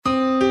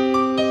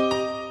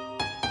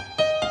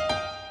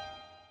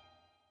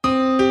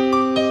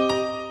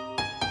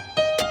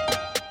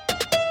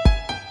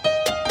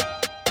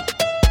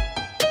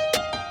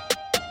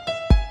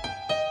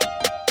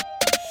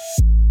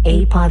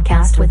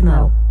Podcast with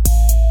Mo.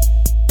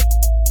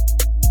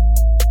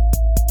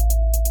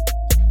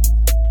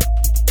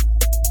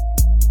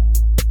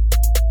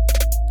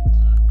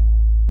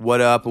 What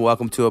up, and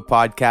welcome to a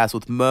podcast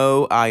with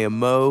Mo. I am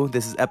Mo.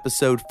 This is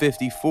episode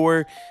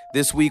 54.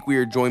 This week we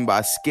are joined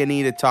by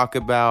Skinny to talk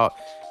about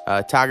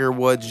Tiger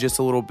Woods just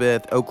a little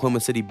bit, Oklahoma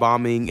City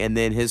bombing, and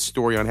then his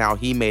story on how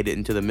he made it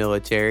into the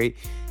military.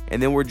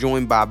 And then we're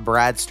joined by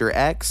Bradster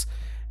X,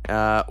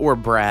 or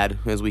Brad,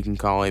 as we can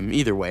call him,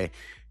 either way.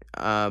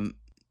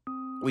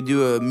 We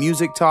do a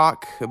music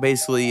talk.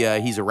 Basically,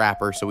 he's a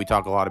rapper, so we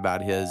talk a lot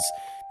about his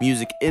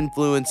music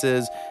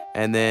influences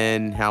and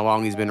then how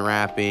long he's been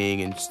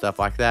rapping and stuff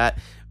like that.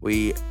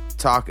 We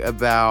talk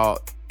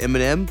about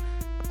Eminem,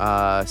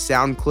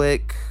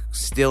 SoundClick,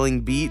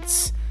 Stealing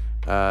Beats,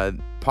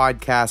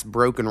 podcast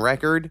Broken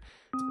Record,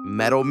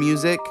 metal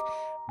music,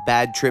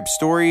 Bad Trip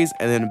Stories,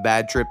 and then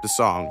Bad Trip the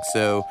song.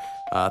 So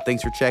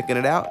thanks for checking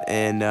it out,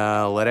 and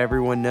let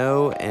everyone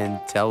know and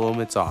tell them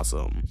it's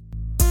awesome.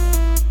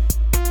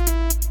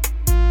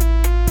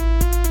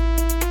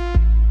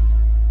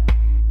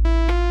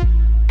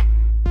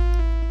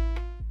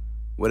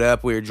 What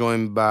up? We are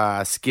joined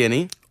by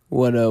Skinny.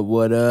 What up,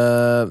 what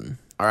up?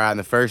 All right, and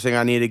the first thing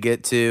I need to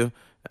get to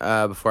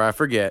before I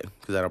forget,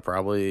 because that'll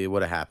probably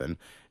would have happened,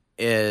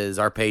 is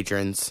our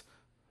patrons.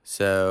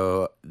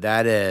 So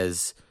that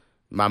is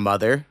my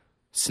mother,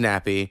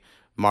 Snappy,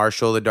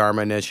 Marshall, the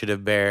Dharma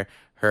Initiative Bear,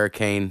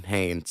 Hurricane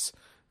Haynes.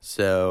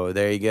 So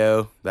there you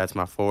go. That's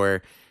my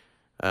four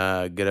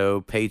good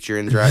old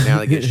patrons right now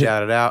that get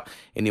shouted out.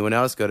 Anyone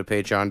else, go to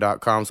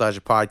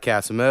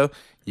patreon.com/podcastmo.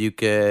 You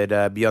could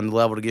be on the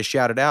level to get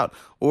shouted out.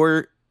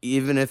 Or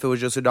even if it was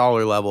just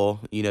 $1 level,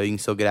 you know, you can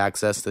still get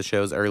access to the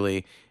shows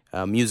early,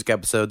 music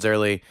episodes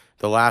early.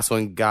 The last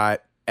one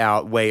got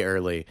out way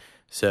early.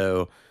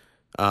 So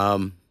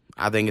I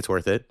think it's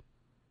worth it.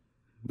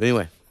 But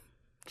anyway,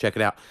 check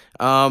it out.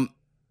 All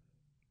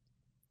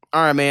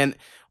right, man.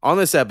 On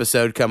this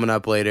episode coming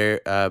up later,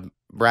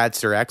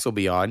 Bradster X will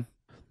be on.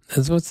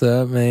 That's what's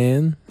up,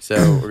 man. So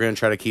we're going to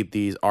try to keep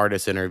these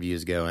artist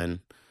interviews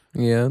going.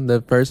 Yeah,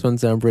 the first one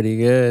sounded pretty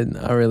good.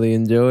 I really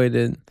enjoyed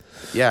it.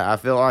 Yeah, I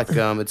feel like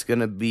it's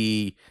going to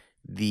be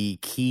the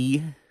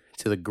key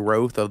to the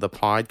growth of the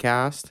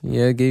podcast.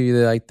 Yeah, it gave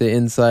you the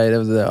insight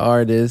of the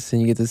artist,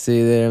 and you get to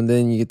see them, and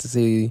then you get to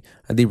see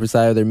a deeper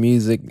side of their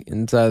music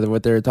inside of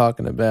what they're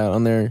talking about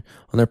on their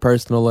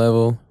personal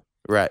level.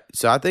 Right.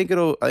 So I think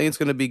it's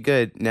going to be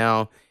good.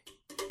 Now,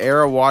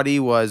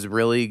 Arawati was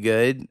really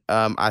good.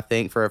 I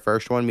think for a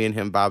first one, me and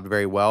him vibed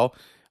very well.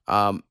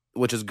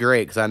 Which is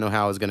great because I know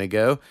how it's going to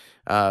go.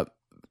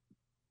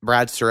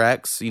 Bradster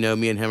X, you know,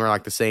 me and him are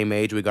like the same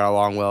age. We got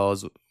along well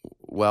as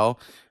well.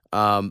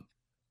 I'm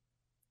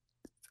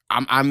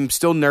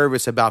still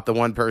nervous about the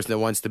one person that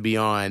wants to be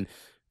on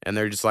and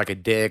they're just like a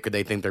dick or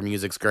they think their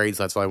music's great,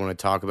 so that's all I want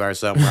to talk about or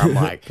something. Where I'm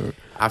like,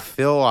 I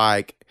feel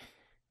like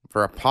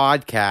for a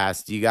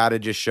podcast, you got to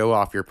just show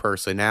off your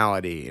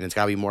personality, and it's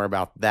got to be more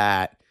about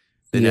that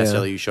than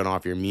necessarily you showing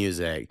off your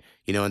music.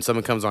 You know, when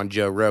someone comes on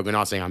Joe Rogan,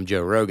 not saying I'm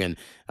Joe Rogan,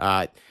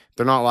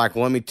 they're not like,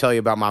 well, let me tell you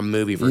about my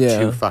movie for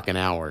 2 fucking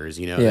hours.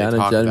 You know, yeah, they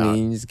talk about,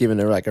 just giving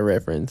it like a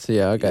reference.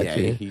 Yeah, I got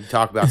you. You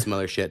talk about some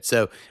other shit.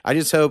 So I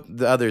just hope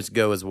the others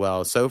go as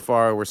well. So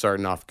far, we're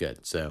starting off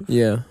good. So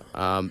yeah.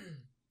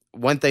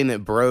 One thing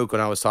that broke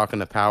when I was talking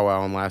to Powwow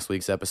on last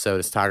week's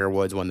episode is Tiger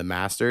Woods won the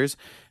Masters,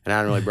 and I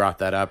hadn't really brought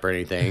that up or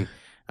anything.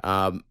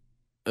 It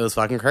was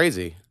fucking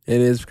crazy.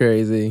 It is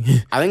crazy.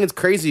 I think it's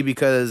crazy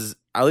because,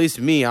 at least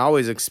me, I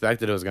always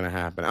expected it was going to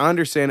happen. I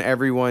understand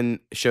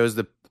everyone shows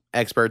the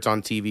experts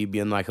on TV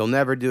being like, he'll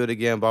never do it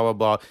again, blah, blah,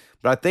 blah.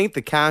 But I think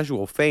the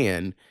casual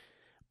fan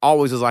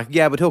always is like,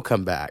 yeah, but he'll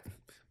come back.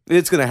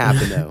 It's going to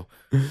happen, though.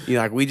 You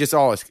know, like, we just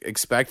all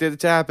expected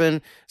it to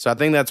happen. So I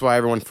think that's why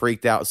everyone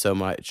freaked out so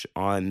much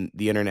on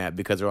the internet,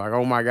 because they're like,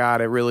 oh, my God,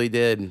 it really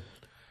did.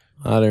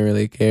 I didn't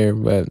really care,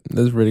 but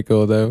that's pretty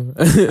cool, though.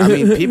 I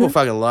mean, people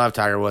fucking loved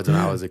Tiger Woods when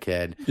I was a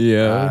kid.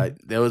 Yeah.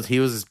 He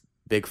was a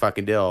big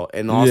fucking deal.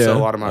 And also, a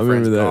lot of my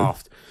friends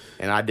golfed.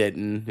 And I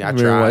didn't. I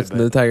tried. Watching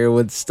the Tiger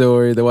Woods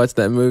story. They watched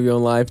that movie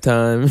on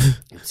Lifetime.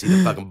 See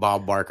the fucking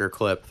Bob Barker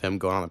clip of him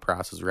going on the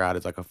process route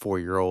as like a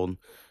 4-year-old.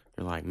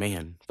 You're like,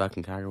 man,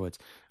 fucking Tiger Woods.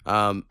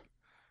 So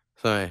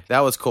anyway, that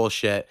was cool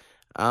shit.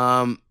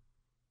 See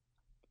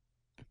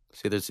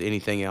if there's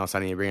anything else I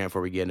need to bring up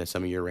before we get into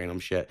some of your random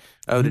shit.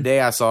 Oh,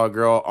 today I saw a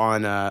girl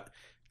on, I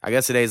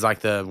guess today's like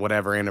the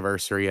whatever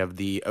anniversary of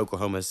the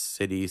Oklahoma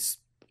City's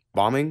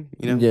bombing,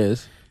 you know?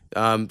 Yes.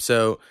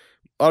 So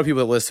a lot of people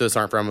that listen to us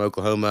aren't from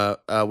Oklahoma.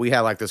 We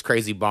had like this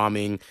crazy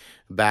bombing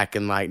back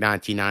in like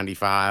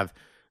 1995,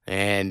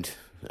 and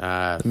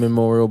the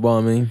memorial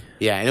bombing.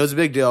 Yeah, and it was a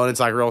big deal, and it's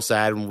like real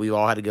sad when we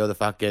all had to go to the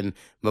fucking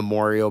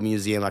memorial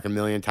museum like a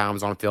million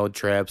times on field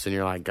trips, and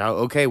you're like,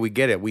 oh, okay, we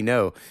get it, we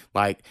know.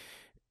 Like,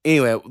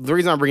 anyway, the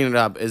reason I'm bringing it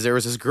up is there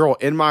was this girl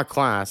in my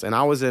class, and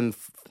I was had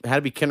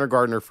to be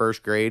kindergarten or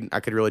first grade. I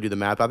could really do the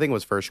math. I think it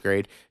was first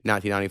grade,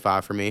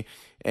 1995 for me,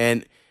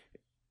 and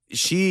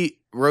she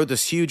wrote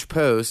this huge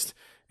post.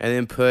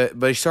 And then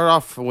but he started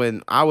off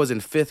when I was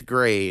in 5th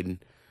grade,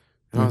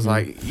 And I was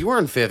like, you were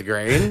in 5th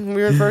grade. We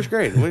were in 1st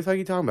grade. What the fuck are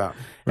you talking about?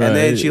 And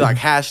then she like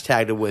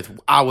hashtagged it with,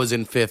 I was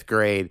in 5th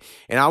grade.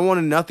 And I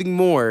wanted nothing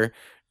more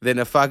than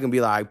to fucking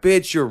be like,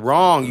 bitch, you're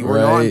wrong. You were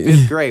not in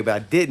 5th grade. But I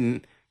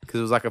didn't, because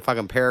it was like a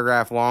fucking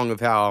paragraph long of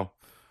how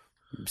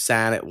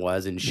sad it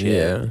was and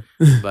shit.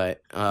 Yeah.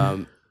 But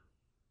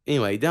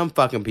anyway, dumb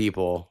fucking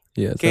people.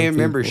 Yeah, can't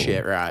remember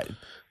shit right.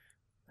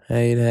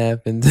 Hey, it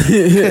happens.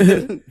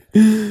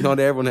 Not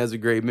everyone has a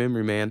great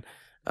memory, man.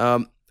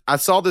 I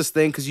saw this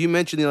thing because you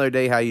mentioned the other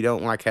day how you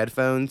don't like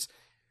headphones.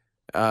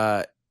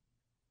 And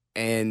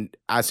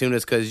I assume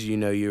it's because,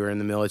 you were in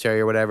the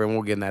military or whatever, and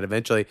we'll get in that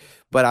eventually.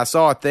 But I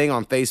saw a thing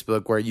on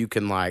Facebook where you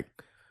can, like,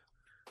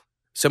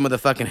 some of the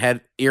fucking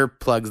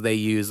earplugs they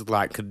use,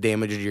 like, could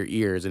damage your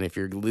ears. And if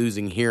you're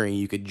losing hearing,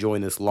 you could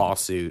join this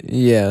lawsuit.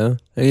 Yeah.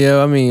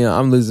 Yeah, I mean,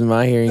 I'm losing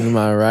my hearing in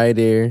my right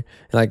ear.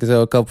 Like,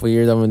 so a couple of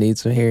years, I'm going to need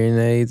some hearing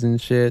aids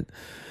and shit.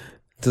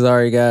 Because I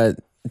already got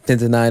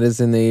tendonitis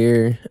in the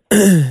ear.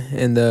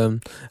 And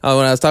when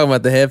I was talking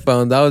about the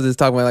headphones, I was just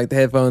talking about like the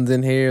headphones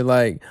in here.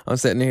 Like, I'm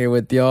sitting here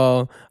with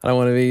y'all. I don't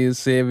want to be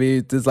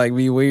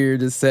weird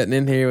just sitting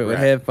in here with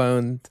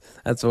headphones.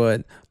 That's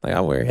what, like,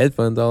 I wear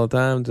headphones all the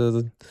time,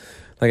 just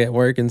like at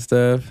work and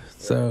stuff.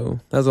 So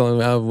that's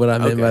only what I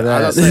meant by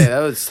that. I was gonna say that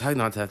was hard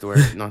not to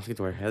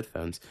wear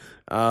headphones.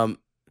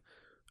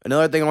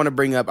 Another thing I want to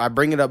bring up, I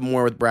bring it up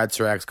more with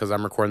Bradster X because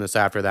I'm recording this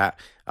after that.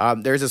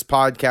 There's this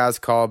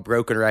podcast called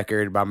Broken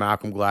Record by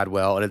Malcolm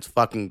Gladwell, and it's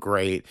fucking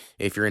great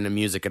if you're into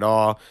music at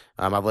all.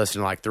 I've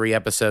listened to like 3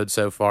 episodes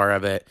so far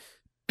of it.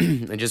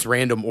 In just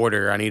random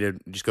order. I need to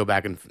just go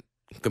back and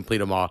complete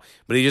them all.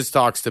 But he just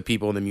talks to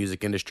people in the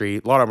music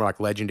industry. A lot of them are like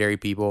legendary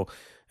people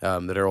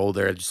that are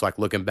older, just like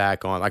looking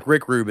back on, like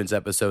Rick Rubin's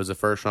episode is the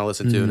first one I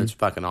listened to, and it's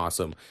fucking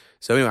awesome.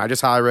 So anyway, I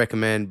just highly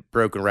recommend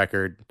Broken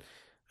Record.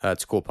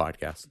 It's a cool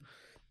podcast.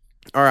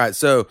 All right,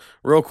 so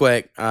real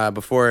quick,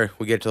 before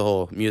we get to the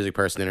whole music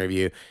person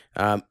interview,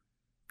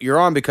 you're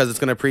on because it's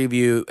going to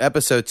preview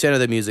episode 10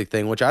 of the music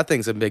thing, which I think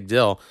is a big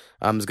deal.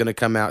 It's going to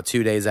come out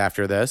 2 days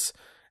after this,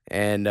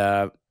 and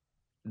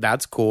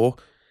that's cool.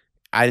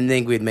 I didn't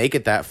think we'd make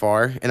it that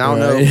far, and I don't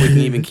know if we can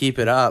even keep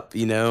it up,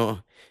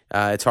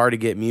 It's hard to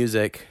get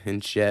music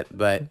and shit,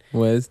 but...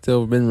 Well, it's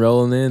still been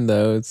rolling in,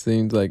 though. It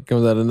seems like it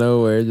comes out of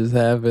nowhere. It just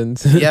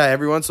happens. Yeah,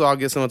 every once in a while I'll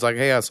get someone's like,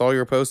 hey, I saw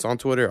your post on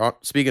Twitter.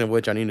 Speaking of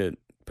which, I need to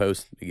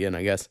post again,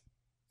 I guess.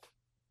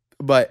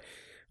 But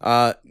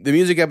the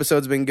music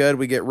episode's been good.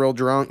 We get real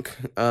drunk,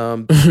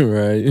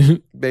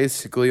 right?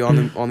 Basically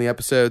on the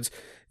episodes,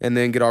 and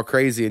then get all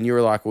crazy. And you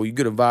were like, "Well, you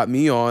could invite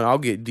me on. I'll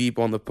get deep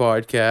on the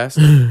podcast."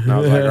 And I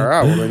was like, "All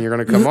right, well then you're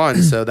gonna come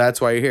on." So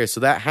that's why you're here. So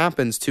that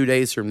happens 2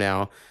 days from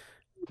now,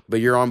 but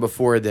you're on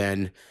before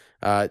then.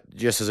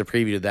 Just as a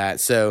preview to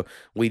that. So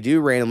we do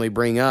randomly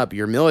bring up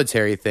your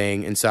military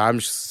thing, and so I'm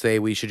just say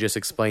we should just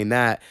explain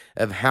that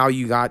of how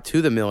you got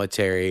to the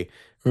military.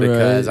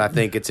 Because I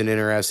think it's an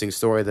interesting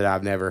story that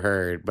I've never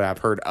heard, but I've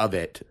heard of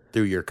it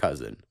through your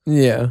cousin.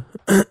 Yeah.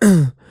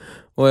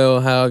 Well,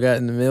 how I got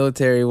in the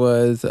military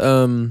was,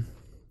 I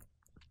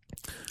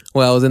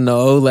was in the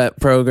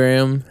OLAP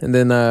program, and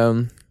then,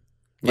 I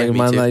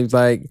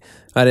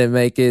didn't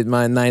make it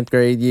my 9th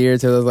grade year,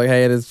 so I was like,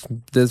 hey,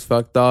 this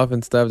fucked off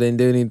and stuff, didn't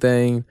do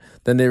anything,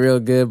 done did real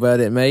good, but I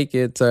didn't make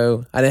it,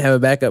 so I didn't have a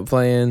backup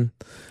plan.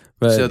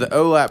 But so the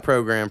OLAP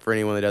program, for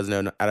anyone that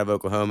doesn't know, out of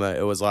Oklahoma,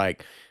 it was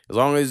like, as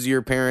long as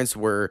your parents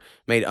were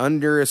made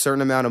under a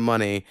certain amount of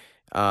money,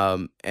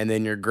 and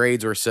then your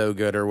grades were so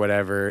good or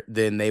whatever,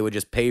 then they would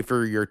just pay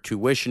for your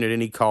tuition at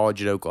any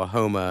college in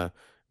Oklahoma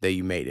that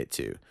you made it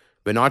to.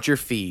 But not your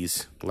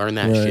fees. Learn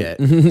that shit.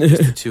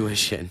 Just the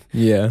tuition.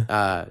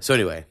 Yeah. So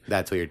anyway,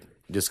 that's what you're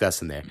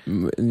discussing there.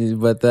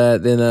 But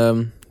that,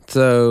 then,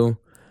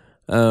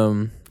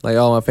 like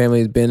all my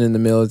family's been in the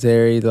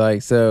military,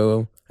 like,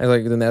 so I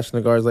like the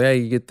National Guard's like, hey,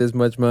 you get this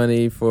much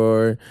money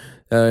for...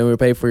 and we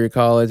pay for your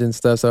college and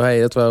stuff. So,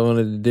 hey, that's what I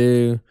wanted to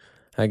do,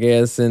 I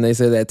guess. And they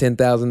said that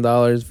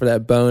 $10,000 for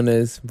that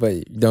bonus, but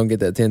you don't get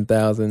that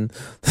 $10,000.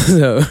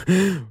 So,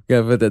 you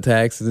got to put the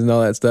taxes and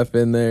all that stuff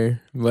in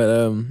there.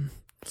 But,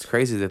 it's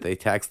crazy that they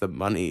tax the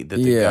money that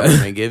the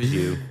government gives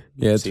you.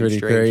 Yeah, it's pretty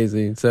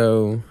crazy.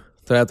 So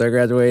after I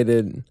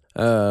graduated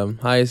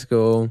high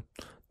school,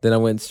 then I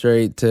went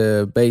straight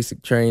to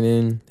basic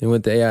training and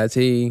went to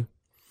AIT.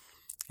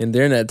 And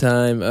during that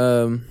time,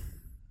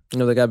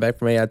 I got back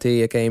from AIT.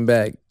 I came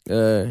back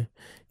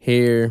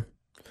here,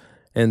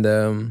 and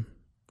during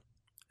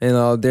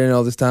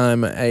all this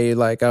time, I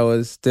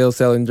was still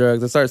selling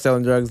drugs. I started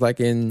selling drugs like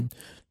in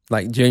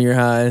like junior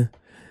high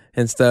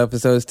and stuff,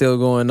 and so it's still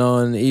going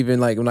on. Even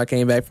like when I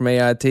came back from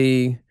AIT,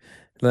 then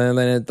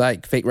it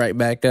like picked right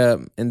back up.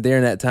 And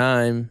during that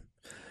time,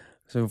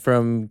 so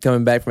from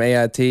coming back from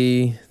AIT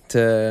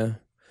to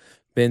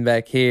being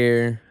back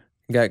here,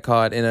 got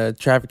caught in a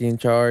trafficking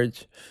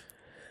charge.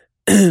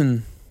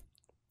 And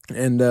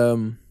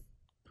because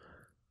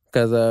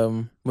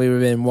we were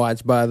being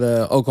watched by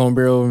the Oklahoma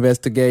Bureau of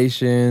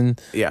Investigation,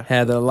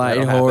 had a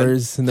light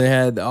horse, and they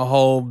had a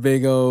whole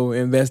big old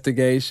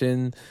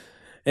investigation.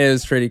 It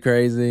was pretty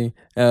crazy.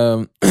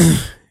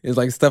 It's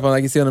like stuff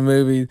like you see on the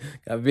movie.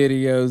 Got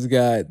videos,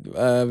 got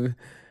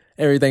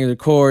everything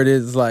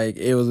recorded. It's like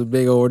it was a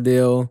big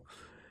ordeal.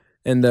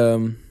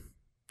 And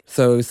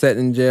so sat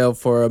in jail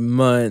for a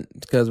month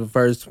because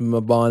first my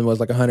bond was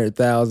like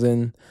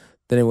 100,000,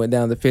 then it went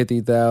down to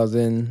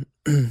 50,000.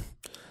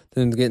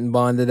 Then getting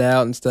bonded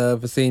out and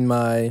stuff. I seen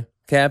my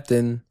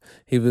captain.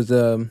 He was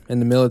in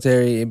the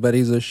military, but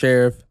he's a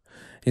sheriff.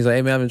 He's like,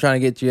 hey man, I've been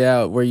trying to get you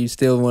out where you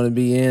still want to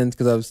be in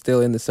because I was still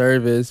in the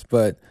service,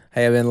 but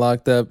hey, I've been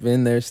locked up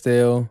in there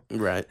still.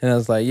 Right. And I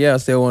was like, yeah, I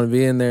still want to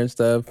be in there and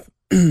stuff.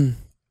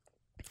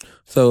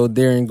 So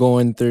during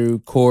going through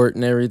court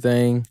and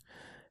everything,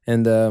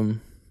 and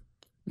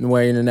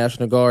where you're in the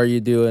National Guard, you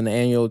do an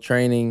annual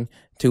training.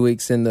 2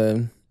 weeks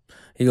you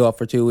go out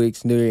for 2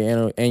 weeks and do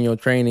your annual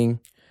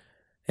training.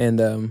 And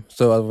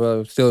so I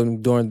was still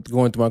going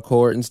through my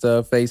court and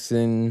stuff,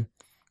 facing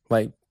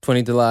like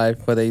 20 to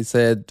life. But they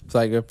said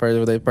like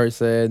what they first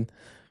said, and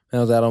I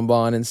was out on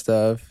bond and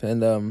stuff.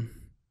 And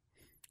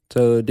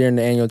so during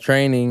the annual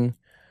training,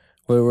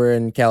 we were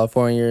in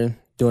California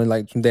doing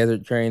like some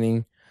desert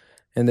training,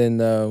 and then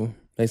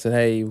they said,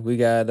 "Hey, we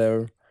got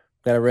a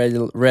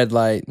red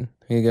light."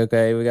 We go,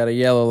 okay, we got a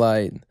yellow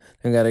light.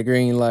 We got a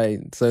green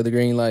light. So the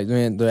green light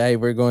meant, hey,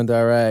 we're going to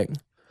Iraq.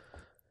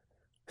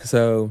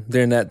 So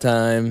during that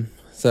time,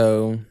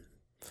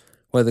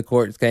 what the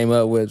courts came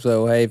up with,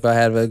 so hey, if I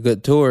have a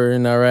good tour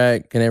in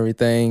Iraq and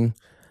everything,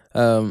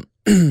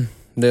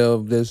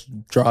 they'll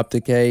just drop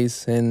the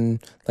case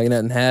and like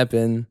nothing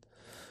happened.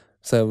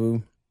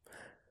 So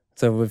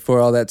before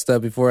all that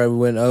stuff, before I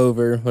went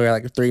over, we had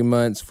like 3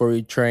 months before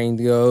we trained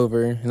to go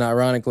over. And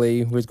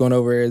ironically, we was going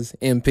over as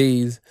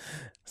MPs.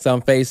 So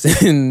I'm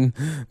facing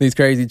these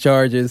crazy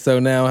charges. So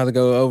now I have to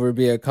go over and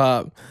be a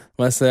cop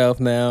myself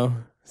now.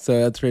 So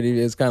it's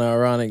kind of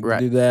ironic to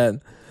do that.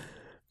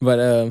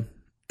 But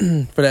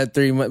for that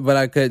 3 months, but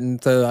I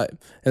couldn't. And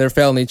they're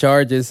felony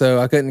charges, so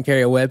I couldn't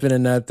carry a weapon or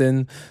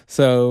nothing.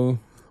 So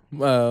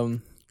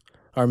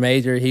our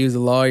major, he was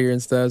a lawyer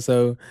and stuff,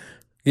 so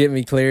get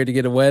me cleared to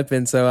get a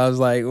weapon. So I was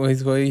like,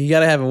 well, you got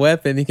to have a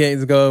weapon. You can't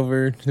just go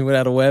over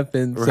without a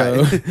weapon.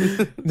 Right.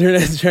 So during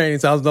that training,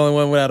 so I was the only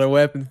one without a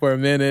weapon for a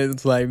minute.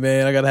 It's like,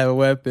 man, I got to have a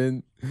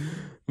weapon.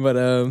 But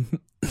I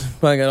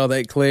got all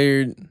that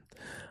cleared.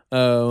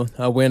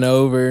 I went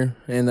over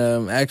and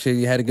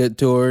actually had a good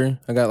tour.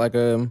 I got like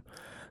got an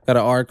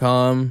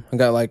ARCOM. I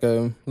got like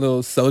a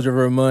little Soldier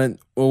of a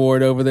Month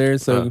award over there.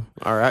 So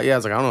all right, yeah, I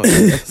was like, I don't know what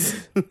that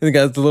is. I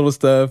got the little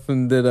stuff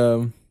and did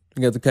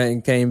got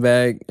the came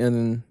back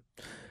and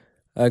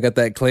I got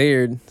that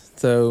cleared.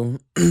 So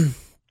that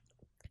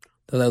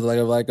was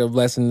like a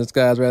blessing in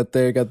disguise right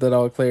there. Got that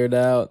all cleared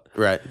out.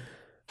 Right.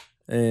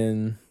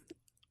 And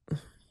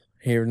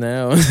here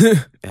now.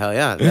 Hell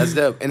yeah, that's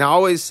dope. And I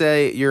always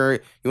say you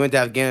went to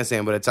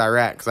Afghanistan, but it's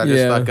Iraq because I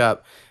just stuck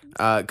up.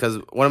 Because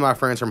one of my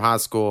friends from high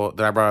school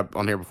that I brought up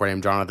on here before,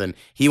 named Jonathan,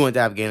 he went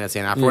to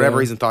Afghanistan. I, for whatever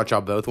reason, thought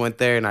y'all both went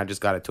there, and I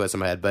just got it twisted in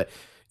my head. But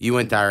you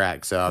went to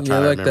Iraq, so I'll try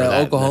to remember that. Like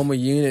the Oklahoma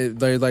unit,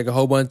 there's like a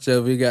whole bunch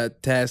of, we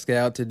got tasked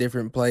out to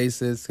different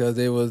places because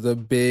it was a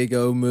big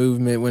old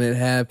movement when it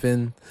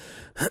happened.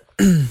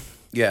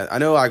 Yeah, I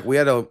know. Like we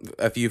had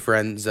a few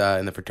friends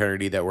in the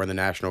fraternity that were in the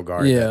National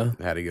Guard that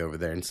had to go over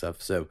there and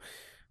stuff. So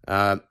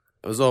it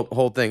was a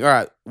whole thing. All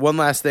right, one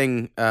last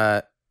thing,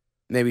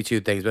 maybe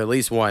two things, but at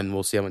least one.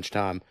 We'll see how much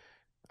time.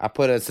 I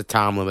put us a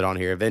time limit on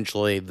here.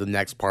 Eventually, the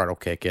next part will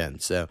kick in.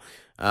 So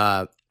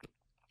at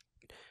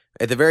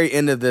the very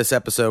end of this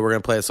episode, we're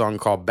gonna play a song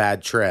called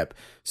 "Bad Trip."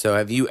 So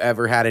have you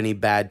ever had any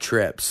bad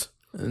trips?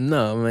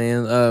 No,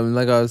 man.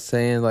 Like I was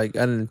saying, like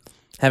haven't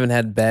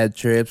had bad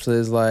trips.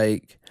 It's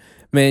like,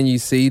 man, you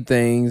see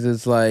things.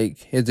 It's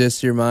like it's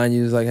just your mind.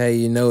 You're just like,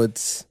 hey,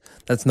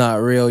 that's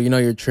not real. You know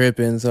you're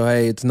tripping. So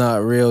hey, it's not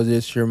real.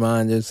 Just your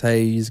mind. Just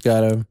hey, you just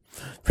gotta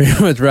pretty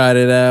much ride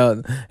it out.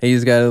 And you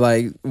just gotta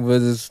like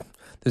this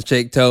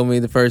chick told me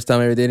the first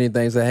time I ever did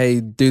anything. It's like, hey,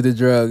 do the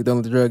drug. Don't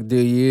let the drug do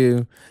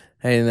you.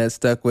 Hey, and that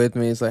stuck with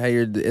me. It's like, hey,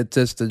 it's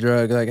just a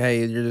drug. Like,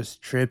 hey, you're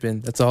just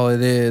tripping. That's all it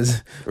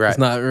is. Right. It's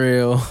not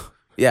real.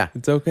 Yeah.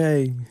 It's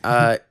okay.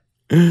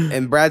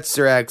 And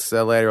Bradster X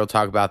later will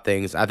talk about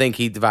things. I think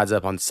he divides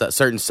up on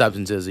certain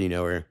substances,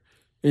 are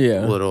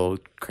a little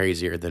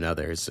crazier than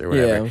others or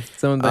whatever. Yeah,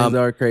 some things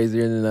are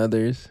crazier than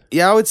others.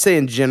 Yeah, I would say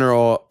in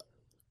general,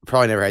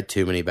 probably never had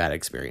too many bad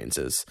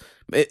experiences.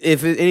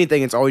 If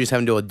anything, it's always just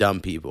having to deal with dumb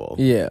people.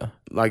 Yeah.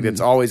 Like, it's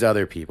always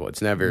other people.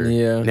 It's never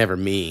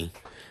me.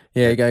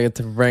 Yeah, you gotta get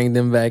to bring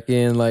them back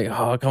in. Like,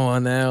 oh, come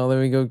on now, let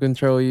me go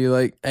control you.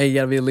 Like, hey, you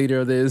gotta be a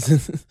leader of this.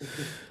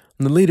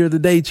 I'm the leader of the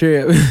day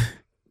trip.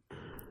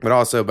 But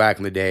also back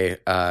in the day,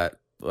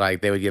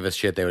 like they would give us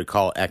shit they would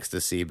call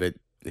ecstasy, but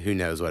who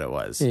knows what it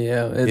was?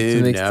 Yeah,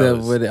 it's mixed up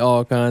with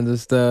all kinds of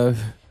stuff.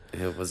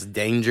 It was a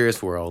dangerous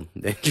world.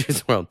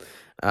 Dangerous world.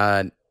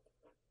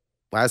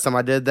 Last time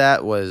I did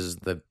that was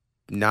the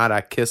night I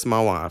kissed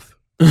my wife.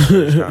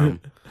 First time.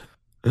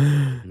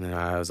 And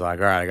I was like,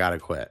 all right, I gotta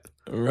quit.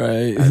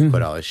 Right. I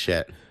quit all this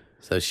shit.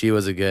 So she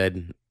was a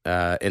good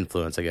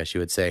influence, I guess you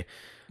would say.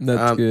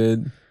 That's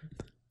good.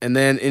 And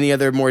then any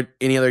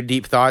other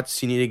deep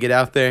thoughts you need to get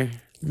out there?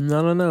 I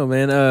don't know,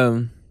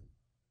 man.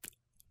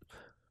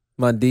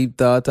 My deep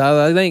thoughts.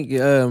 I think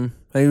like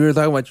we were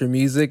talking about your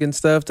music and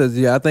stuff. Cause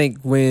I think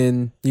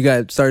when you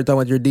started talking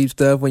about your deep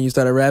stuff, when you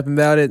started rapping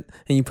about it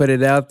and you put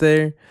it out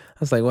there, I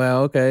was like,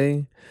 wow,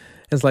 okay,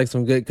 it's like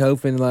some good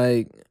coping.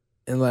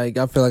 And I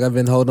feel like I've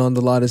been holding on to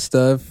a lot of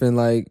stuff, and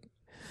like,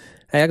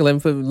 hey,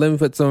 let me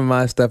put some of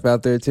my stuff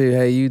out there too.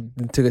 Hey, you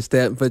took a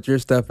step and put your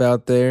stuff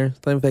out there.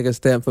 Let me take a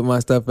step and put my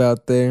stuff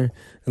out there.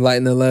 And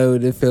lighten the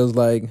load. It feels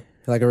like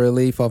a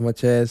relief off my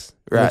chest.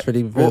 Right.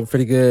 That's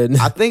pretty good.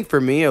 I think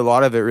for me, a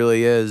lot of it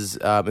really is,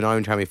 and I'm not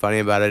even trying to be funny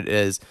about it,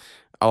 is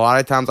a lot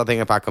of times I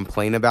think if I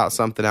complain about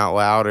something out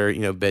loud or,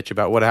 bitch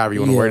about whatever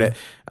you want to word it,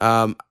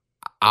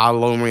 I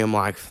lonely am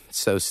like,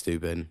 so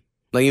stupid.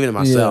 Like, even to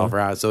myself,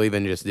 right? So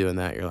even just doing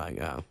that, you're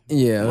like, oh,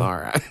 yeah, all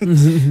right.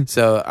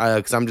 So,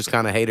 because I'm just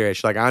kind of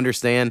haterish. Like, I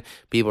understand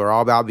people are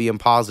all about being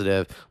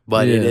positive,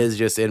 but it is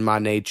just in my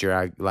nature.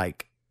 I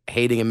like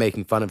hating and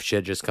making fun of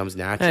shit just comes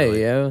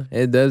naturally. Hey, yeah,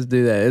 it does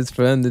do that. It's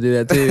fun to do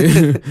that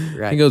too.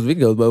 Right. We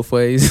go both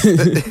ways.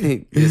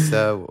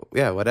 So,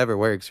 yeah, whatever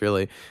works,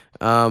 really.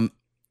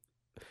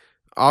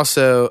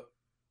 Also,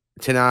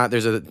 tonight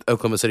there's a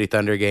Oklahoma City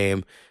Thunder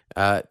game.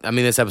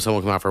 This episode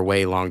won't come out for a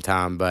way long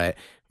time, but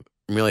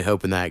I'm really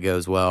hoping that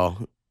goes well.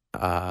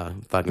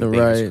 Fucking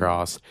fingers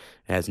crossed.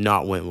 It has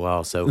not went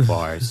well so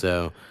far.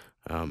 So,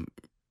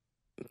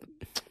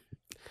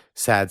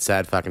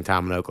 sad fucking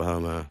time in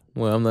Oklahoma.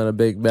 Well, I'm not a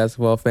big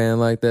basketball fan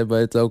like that,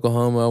 but it's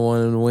Oklahoma. I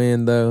want them to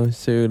win, though.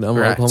 Shoot, I'm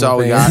an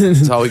Oklahoma fan.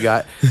 That's all we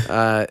got.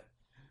 I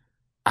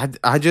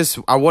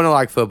want to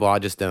like football. I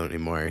just don't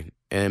anymore.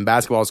 And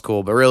basketball is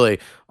cool, but really,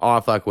 all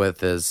I fuck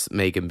with is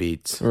making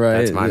beats. Right.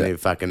 That's my new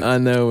fucking I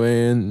know,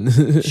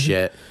 man.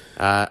 shit.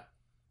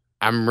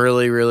 I'm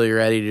really, really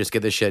ready to just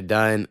get this shit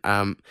done.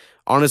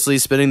 Honestly,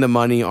 spending the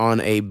money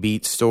on a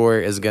beat store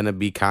is going to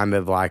be kind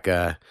of like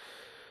a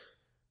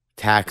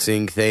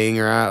taxing thing,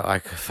 right?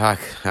 Like, fuck,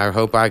 I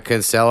hope I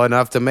can sell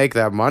enough to make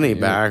that money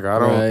back.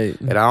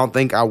 And I don't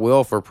think I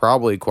will for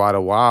probably quite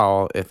a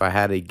while if I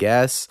had to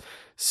guess.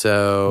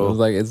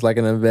 So it's like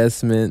an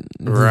investment.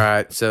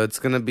 Right. So it's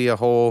going to be a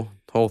whole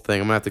thing.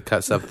 I'm going to have to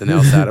cut something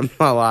else out of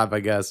my life, I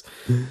guess,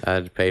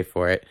 to pay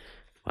for it.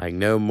 Like,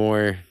 no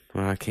more.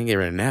 Well, I can't get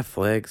rid of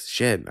Netflix.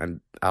 Shit.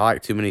 I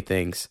like too many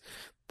things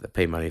to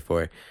pay money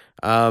for.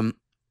 All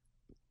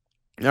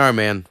right,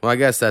 man. Well, I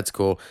guess that's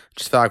cool.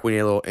 Just felt like we need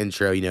a little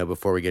intro,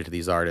 before we get to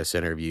these artist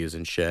interviews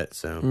and shit.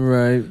 So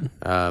right.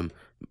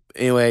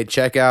 Anyway,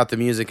 check out the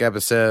music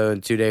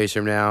episode 2 days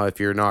from now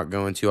if you're not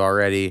going to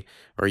already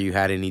or you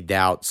had any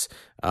doubts.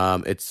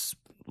 It's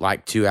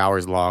like 2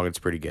 hours long. It's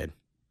pretty good.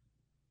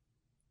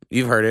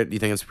 You've heard it. You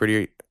think it's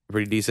pretty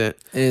decent?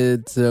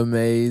 It's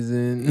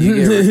amazing.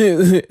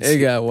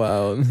 It got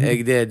wild.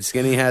 It did.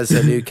 Skinny has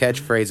a new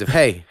catchphrase of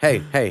hey.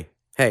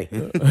 I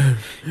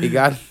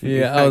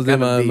was in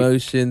my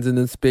emotions and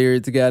the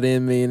spirits got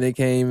in me and it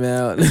came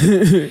out.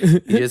 He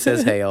just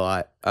says hey a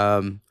lot.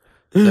 So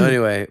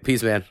anyway,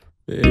 peace, man.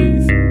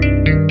 Peace.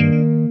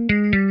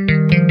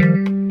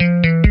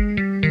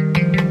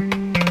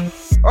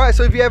 All right,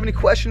 so if you have any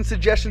questions,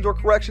 suggestions, or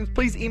corrections,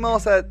 please email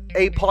us at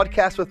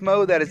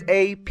apodcastwithmo. That is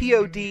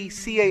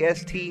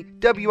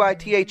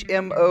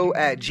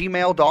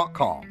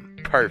apodcastwithmo@gmail.com.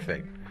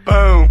 Perfect.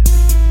 Boom.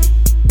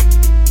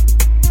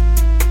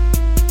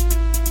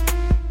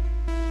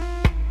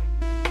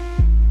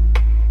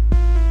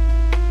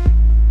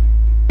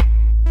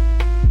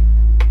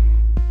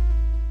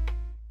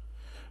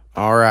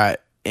 All right,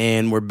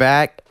 and we're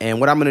back. And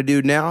what I'm going to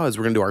do now is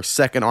we're going to do our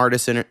second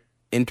artist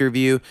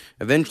interview.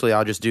 Eventually,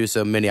 I'll just do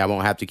so many. I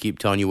won't have to keep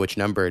telling you which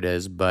number it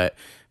is, but I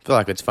feel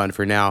like it's fun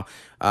for now.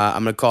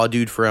 I'm going to call a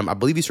dude from, I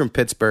believe he's from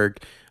Pittsburgh.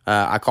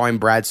 I call him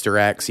Bradster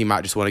X. He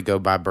might just want to go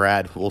by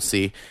Brad. We'll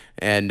see.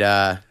 And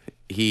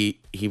he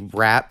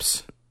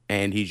raps,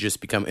 and he's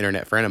just become an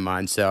internet friend of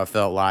mine, so I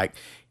felt like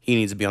he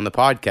needs to be on the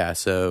podcast.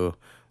 So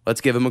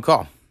let's give him a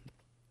call.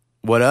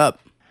 What up?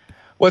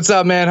 What's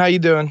up, man? How you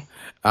doing?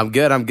 I'm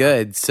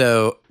good.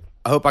 So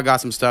I hope I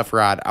got some stuff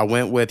right. I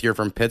went with you're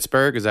from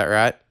Pittsburgh. Is that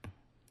right?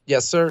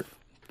 Yes, sir.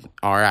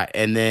 All right.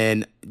 And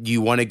then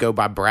you want to go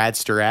by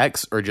Bradster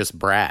X or just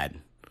Brad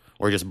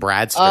or just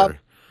Bradster?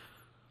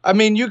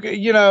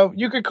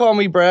 You could call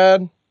me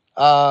Brad.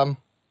 I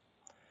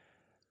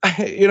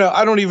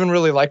don't even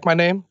really like my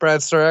name,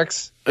 Bradster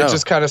X. It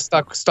just kind of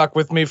stuck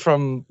with me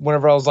from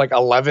whenever I was like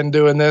 11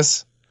 doing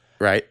this.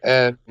 Right.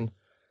 And,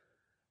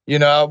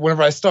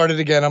 whenever I started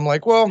again, I'm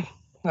like, well,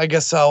 I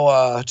guess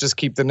I'll just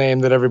keep the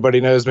name that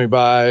everybody knows me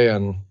by.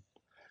 And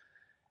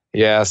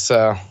yeah,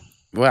 so.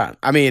 Well,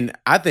 I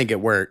think it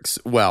works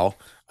well.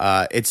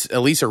 It's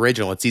at least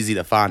original. It's easy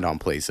to find on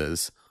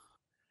places.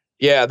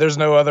 Yeah, there's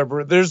no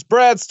other. There's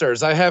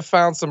Bradsters. I have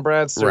found some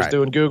Bradsters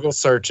doing Google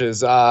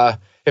searches.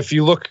 If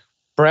you look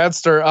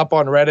Bradster up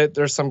on Reddit,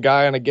 there's some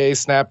guy on a gay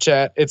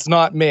Snapchat. It's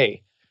not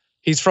me.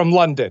 He's from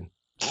London.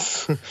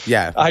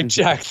 Yeah. I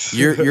checked.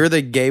 You're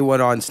the gay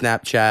one on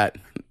Snapchat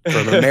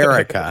from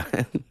America.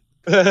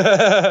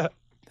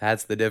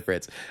 That's the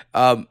difference.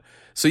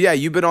 So yeah,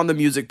 you've been on the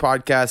music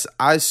podcast.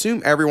 I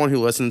assume everyone who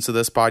listens to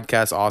this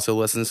podcast also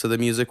listens to the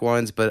music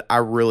ones, but I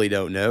really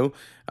don't know.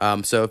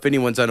 So if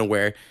anyone's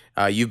unaware,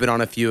 you've been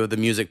on a few of the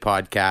music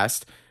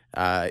podcasts,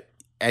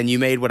 and you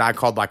made what I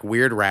called like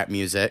weird rap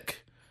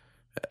music.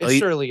 It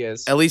surely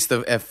is. At least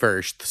at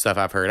first stuff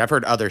I've heard. I've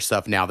heard other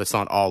stuff now that's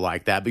not all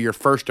like that, but your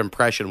first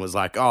impression was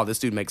like, oh, this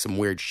dude makes some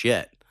weird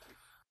shit.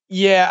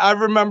 Yeah, I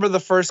remember the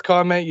first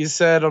comment you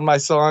said on my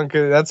song,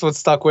 'cause that's what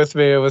stuck with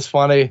me. It was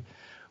funny.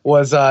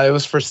 It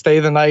was for Stay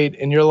the Night,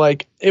 and you're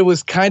like, it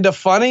was kind of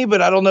funny,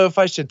 but I don't know if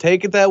I should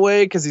take it that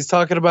way because he's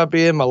talking about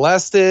being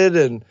molested,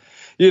 and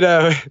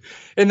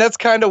and that's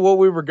kind of what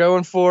we were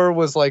going for,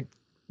 was like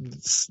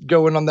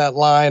going on that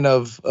line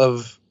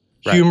of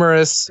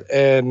humorous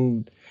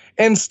and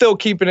still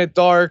keeping it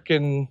dark,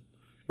 and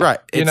right.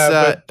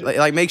 It's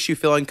like makes you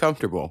feel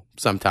uncomfortable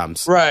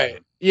sometimes.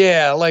 Right.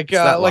 Yeah, like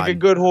a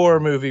good horror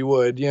movie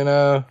would,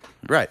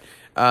 Right.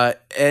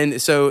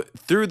 And so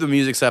through the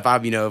music stuff,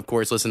 I've, of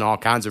course, listened to all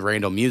kinds of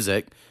random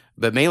music,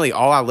 but mainly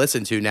all I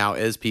listen to now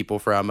is people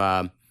from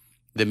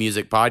the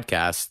music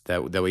podcast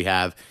that we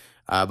have.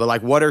 But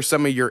like, what are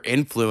some of your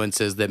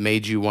influences that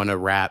made you want to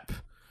rap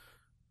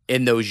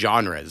in those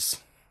genres?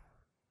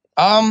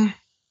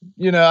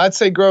 I'd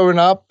say growing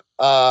up,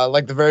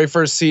 like the very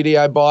first CD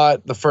I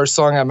bought, the first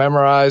song I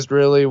memorized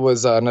really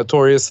was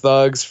Notorious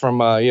Thugs from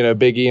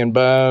Biggie and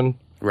Bone.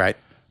 Right.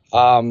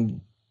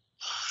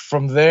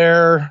 From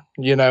there,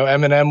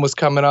 Eminem was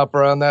coming up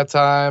around that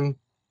time.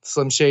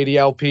 Slim Shady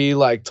LP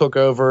like took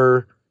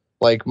over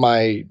like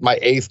my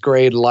 8th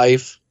grade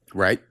life.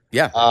 Right.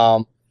 Yeah.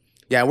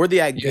 Yeah, we're the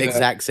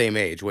exact same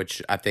age,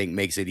 which I think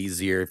makes it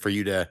easier for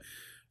you to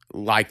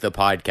like the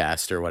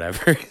podcast or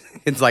whatever.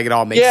 It's like it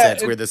all makes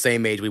sense. We're the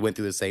same age. We went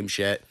through the same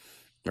shit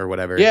or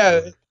whatever.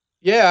 Yeah.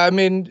 Yeah. I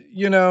mean,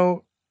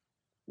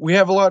 we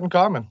have a lot in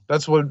common.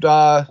 That's what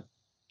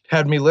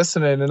had me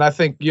listening. And I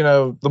think,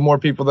 the more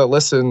people that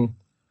listen,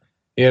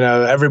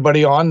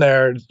 everybody on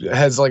there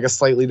has like a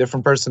slightly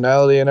different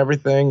personality and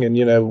everything.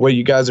 And, what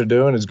you guys are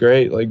doing is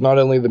great. Like not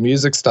only the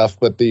music stuff,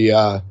 but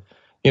the,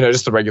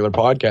 just the regular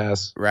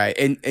podcast. Right.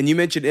 And you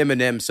mentioned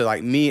Eminem. So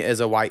like me as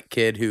a white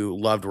kid who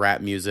loved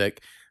rap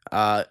music,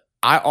 I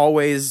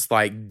always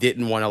like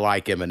didn't want to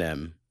like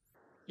Eminem.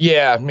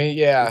 Yeah, me,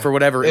 yeah. For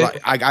whatever,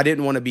 I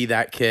didn't want to be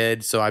that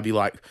kid. So I'd be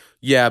like,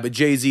 yeah, but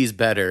Jay-Z's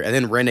better. And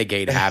then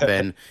Renegade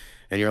happened.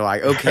 And you're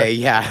like, okay,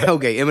 yeah,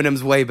 okay,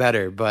 Eminem's way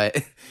better,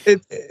 but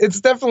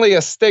it's definitely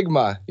a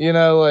stigma,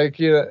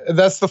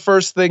 that's the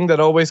first thing that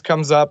always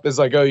comes up is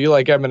like, oh, you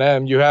like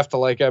Eminem, you have to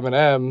like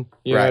Eminem,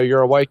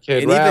 you're a white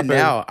kid. And rapping. Even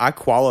now, I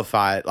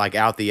qualify it like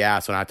out the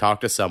ass when I talk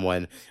to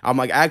someone. I'm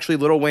like, actually,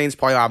 Lil Wayne's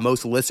probably my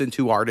most listened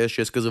to artist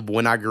just because of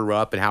when I grew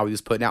up and how he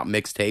was putting out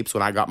mixtapes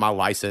when I got my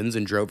license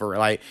and drove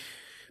around.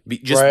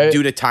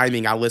 Due to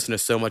timing, I listened to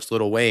so much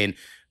Lil Wayne.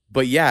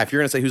 But yeah, if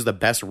you're going to say who's the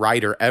best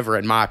writer ever,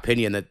 in my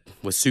opinion, that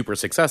was super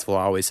successful,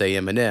 I always say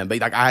Eminem.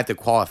 But like, I have to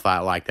qualify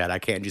it like that. I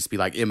can't just be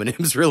like,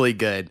 Eminem's really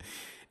good.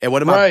 And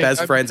one of my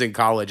best friends in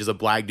college is a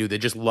black dude that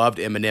just loved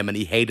Eminem, and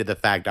he hated the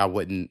fact I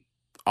wouldn't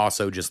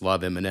also just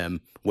love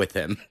Eminem with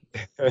him.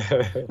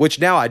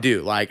 Which now I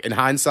do. Like, in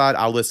hindsight,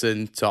 I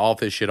listen to all of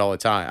his shit all the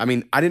time. I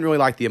mean, I didn't really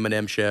like the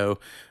Eminem show.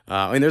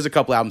 There's a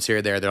couple albums here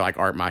or there that are like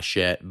aren't my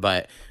shit,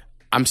 but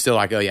I'm still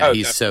like, he's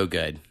definitely so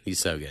good. He's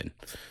so good.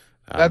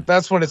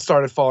 That's when it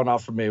started falling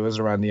off for me, was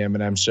around the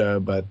Eminem show.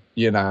 But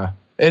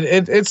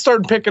it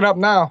started picking up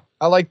now.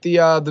 I like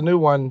the new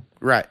one.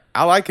 Right.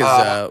 I like his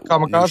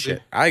Kamikaze.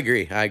 Shit. I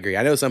agree.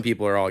 I know some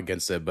people are all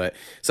against it, but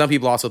some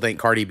people also think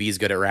Cardi B's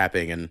good at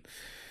rapping, and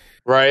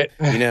right.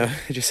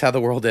 Just how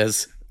the world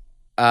is.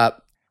 Yeah,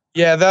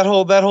 that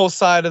whole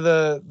side of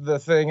the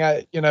thing.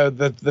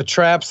 The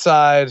trap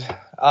side.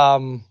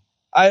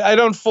 I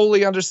don't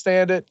fully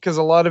understand it because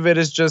a lot of it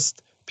is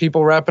just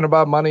people rapping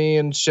about money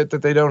and shit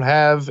that they don't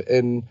have,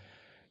 and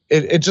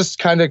it just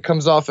kind of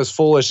comes off as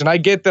foolish. And I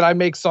get that I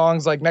make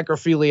songs like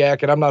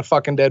Necrophiliac and I'm not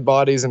fucking dead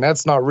bodies, and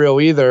that's not real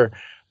either,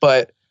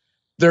 but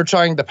they're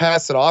trying to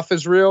pass it off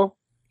as real,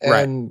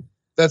 and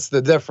that's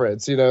the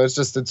difference.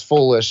 It's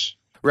foolish.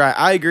 Right,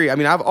 I agree. I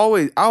mean, I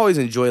always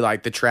enjoy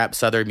like the trap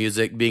Southern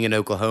music. Being in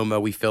Oklahoma,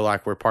 we feel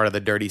like we're part of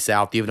the dirty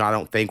South, even though I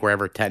don't think we're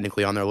ever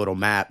technically on their little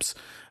maps.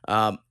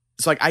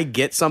 It's like I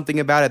get something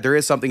about it. There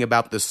is something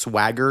about the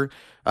swagger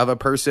of a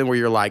person where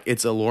you're like,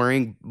 it's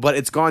alluring, but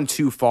it's gone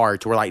too far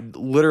to where like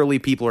literally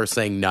people are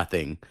saying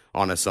nothing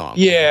on a song.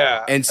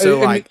 Yeah. And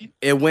so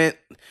it went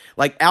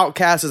like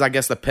Outkast is, I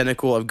guess, the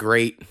pinnacle of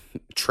great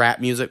trap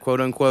music,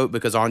 quote unquote,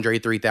 because Andre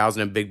 3000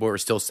 and Big Boy were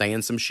still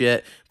saying some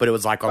shit, but it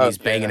was like on these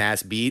banging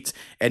ass beats.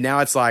 And now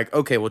it's like,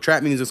 okay, well,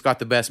 trap music's got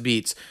the best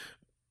beats,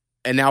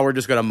 and now we're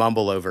just going to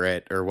mumble over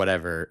it or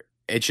whatever.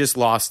 It's just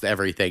lost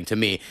everything to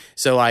me.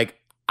 So like,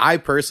 I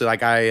personally,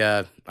 like,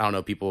 I don't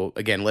know, people,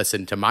 again,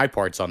 listen to my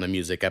parts on the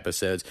music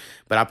episodes,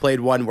 but I played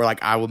one where,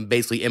 like, I was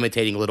basically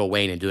imitating Lil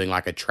Wayne and doing,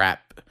 like, a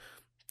trap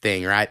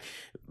thing, right?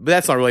 But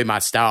that's not really my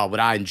style, but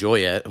I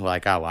enjoy it.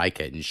 Like, I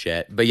like it and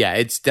shit. But, yeah,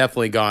 it's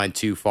definitely gone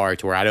too far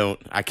to where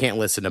I can't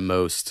listen to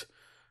most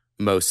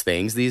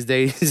things these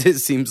days, it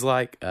seems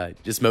like.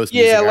 Just most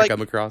music I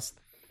come across.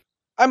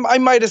 I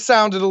might have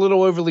sounded a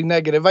little overly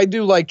negative. I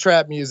do like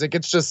trap music.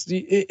 It's just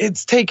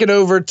it's taken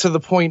over to the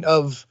point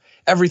of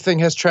everything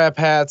has trap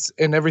hats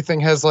and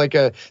everything has like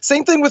a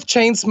same thing with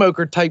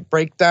Chainsmoker type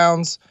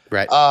breakdowns.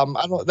 Right.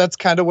 That's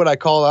kind of what I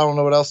call it. I don't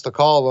know what else to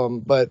call them,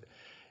 but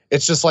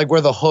it's just like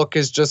where the hook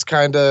is just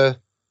kind of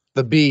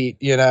the beat,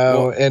 you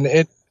know,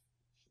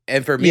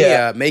 and for me,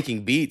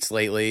 making beats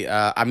lately,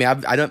 I mean,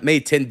 I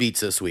made 10 beats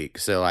this week,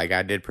 so like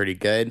I did pretty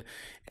good.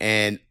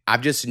 And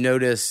I've just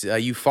noticed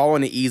you fall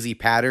into easy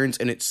patterns,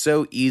 and it's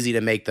so easy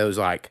to make those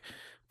like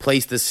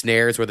place the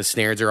snares where the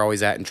snares are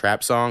always at in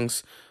trap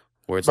songs,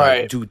 where it's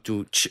like, I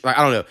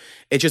don't know.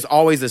 It's just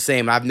always the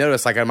same. I've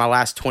noticed like on my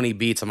last 20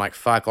 beats, I'm like,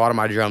 fuck, a lot of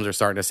my drums are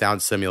starting to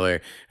sound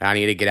similar, and I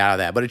need to get out of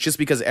that. But it's just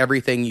because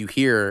everything you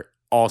hear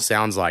all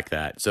sounds like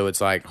that, so it's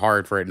like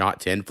hard for it not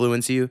to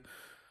influence you.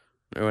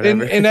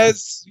 And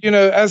as you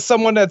know, as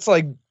someone that's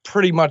like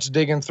pretty much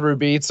digging through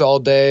beats all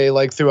day,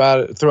 like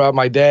throughout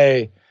my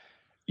day,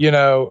 you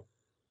know,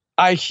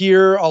 I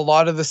hear a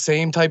lot of the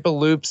same type of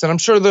loops, and I'm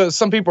sure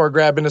some people are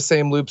grabbing the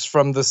same loops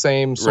from the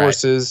same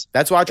sources. Right.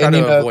 That's why I try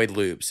to avoid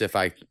loops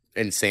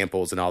and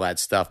samples and all that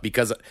stuff,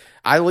 because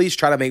I at least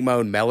try to make my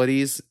own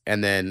melodies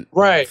and then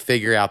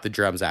figure out the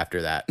drums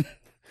after that.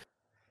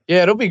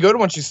 Yeah, it'll be good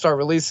once you start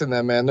releasing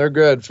them, man. They're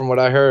good from what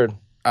I heard.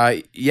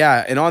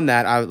 Yeah, and on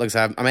that, like I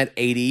said, I'm at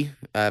 80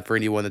 for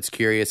anyone that's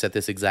curious at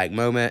this exact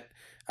moment.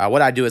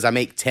 What I do is I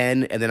make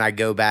 10, and then I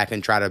go back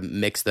and try to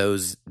mix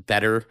those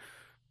better,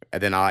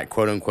 and then I like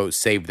quote unquote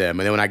save them.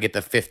 And then when I get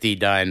the 50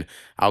 done,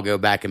 I'll go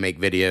back and make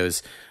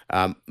videos.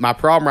 My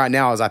problem right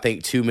now is I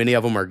think too many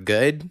of them are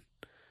good.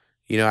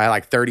 You know, I had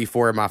like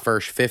 34 of my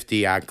first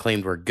 50 I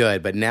claimed were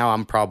good, but now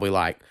I'm probably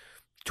like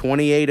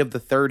 28 of the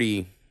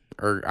 30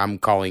 or I'm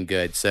calling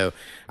good. So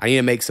I need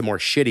to make some more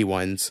shitty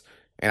ones.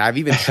 And I've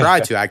even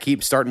tried to. I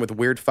keep starting with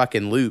weird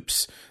fucking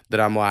loops that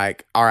I'm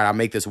like, all right, I'll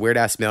make this weird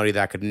ass melody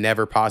that I could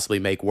never possibly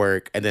make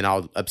work. And then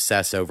I'll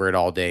obsess over it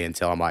all day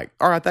until I'm like,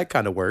 all right, that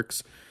kind of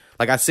works.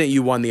 Like I sent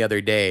you one the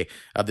other day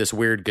of this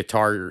weird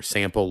guitar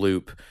sample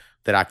loop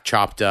that I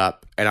chopped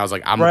up. And I was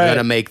like, I'm going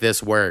to make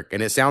this work.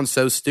 And it sounds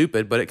so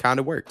stupid, but it kind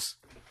of works.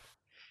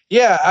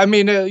 Yeah, I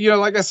mean, you know,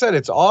 like I said,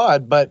 it's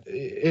odd, but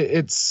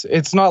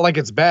it's not like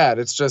it's bad.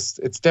 It's just,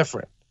 it's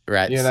different.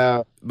 Right. You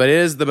know, but it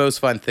is the most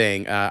fun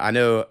thing. I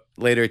know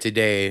later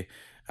today,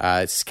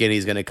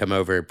 Skinny's going to come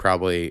over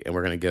probably, and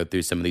we're going to go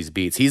through some of these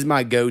beats. He's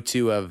my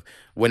go-to of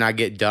when I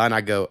get done, I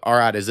go, all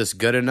right, is this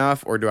good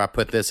enough? Or do I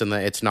put this in the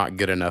it's not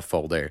good enough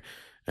folder?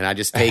 And I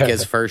just take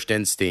his first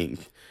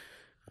instinct.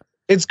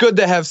 It's good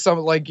to have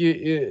someone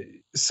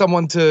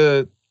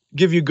to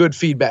give you good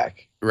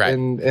feedback. Right.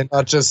 And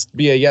not just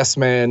be a yes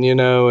man, you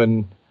know,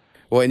 and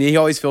he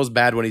always feels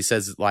bad when he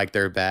says like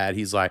they're bad.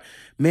 He's like,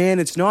 man,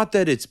 it's not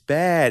that it's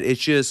bad.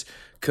 It's just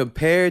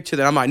compared to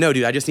that. I'm like, no,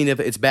 dude, I just need if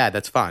it's bad.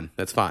 That's fine.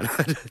 That's fine.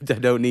 I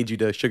don't need you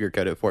to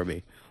sugarcoat it for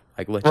me.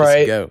 Like, let's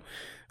just go.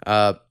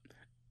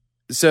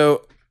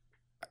 So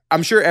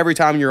I'm sure every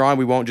time you're on,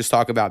 we won't just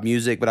talk about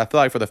music, but I feel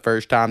like for the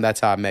first time,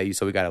 that's how I met you.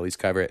 So we got to at least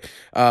cover it.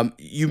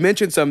 You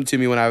mentioned something to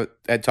me when I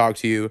had talked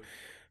to you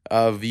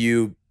of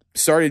you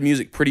started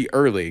music pretty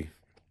early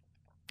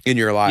in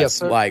your life,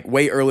 yes, like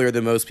way earlier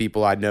than most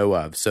people I know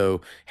of.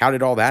 So how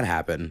did all that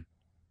happen?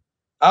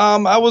 I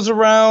was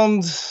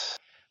like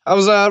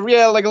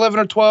 11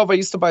 or 12. I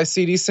used to buy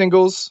CD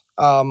singles.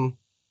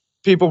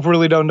 People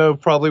really don't know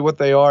probably what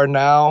they are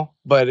now,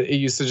 but it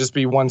used to just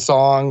be one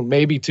song,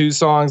 maybe two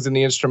songs in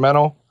the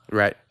instrumental.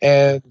 Right.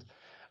 And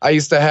I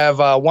used to have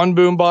one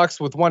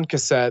boombox with one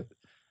cassette,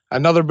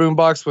 another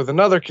boombox with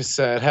another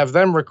cassette, have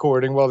them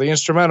recording while the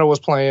instrumental was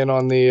playing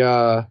on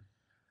the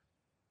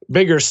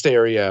bigger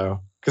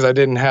stereo. Because I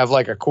didn't have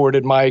like a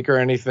corded mic or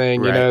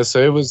anything, you know,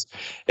 so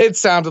it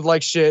sounded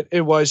like shit.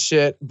 It was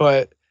shit,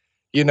 but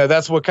you know,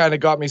 that's what kind of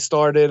got me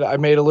started. I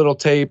made a little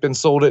tape and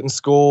sold it in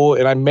school,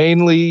 and I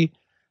mainly,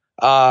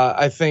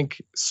 I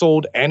think,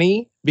 sold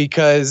any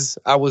because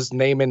I was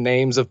naming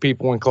names of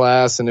people in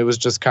class, and it was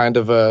just kind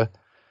of a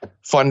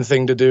fun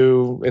thing to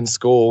do in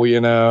school,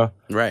 you know.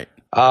 Right.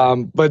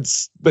 But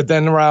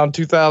then around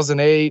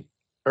 2008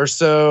 or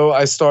so,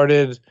 I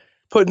started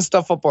putting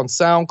stuff up on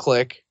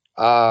SoundClick.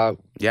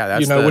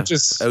 That's which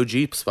is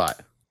OG spot.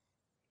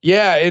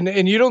 Yeah,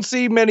 and you don't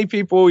see many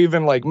people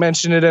even like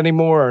mention it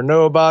anymore or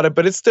know about it,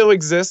 but it still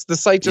exists. The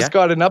site just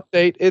got an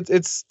update.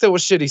 It's still a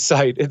shitty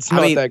site. It's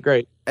not that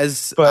great.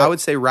 I would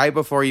say right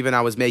before even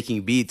I was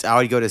making beats, I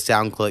would go to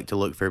SoundClick to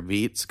look for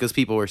beats because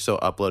people were still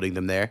uploading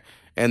them there,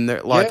 and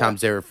a lot of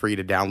times they were free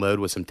to download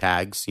with some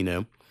tags, you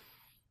know.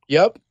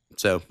 Yep.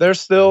 So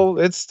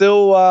it's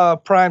still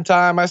prime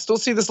time. I still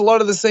see a lot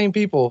of the same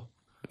people.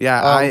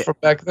 Yeah, from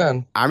back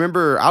then. I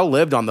remember I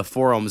lived on the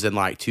forums in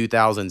like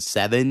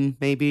 2007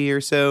 maybe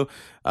or so,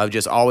 of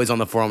just always on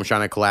the forums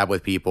trying to collab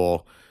with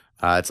people.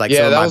 It's like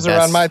that was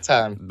around my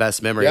time.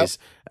 Best memories.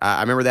 Yep. I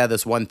remember they had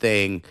this one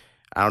thing.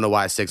 I don't know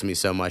why it sticks with me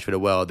so much, but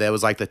it will. There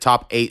was like the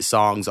top 8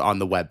 songs on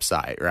the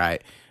website,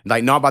 right?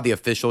 Like not by the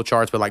official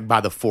charts, but like by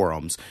the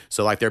forums.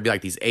 So like there'd be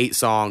like these 8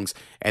 songs,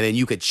 and then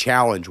you could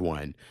challenge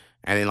one.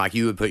 And then like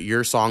you would put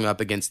your song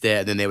up against it,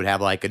 and then they would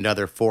have like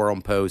another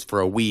forum post for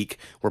a week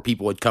where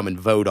people would come and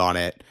vote on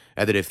it.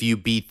 And then if you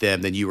beat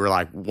them, then you were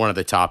like one of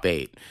the top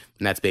 8.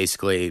 And that's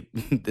basically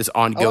this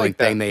ongoing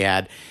thing they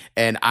had.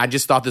 And I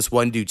just thought this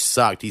one dude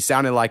sucked. He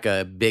sounded like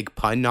a Big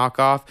Pun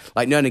knockoff.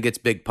 Like none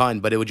against Big Pun,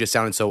 but it would just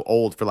sound so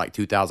old for like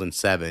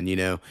 2007, you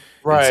know?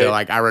 Right. And so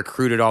like I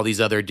recruited all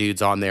these other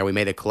dudes on there. We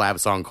made a collab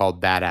song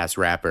called Badass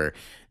Rapper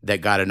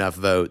that got enough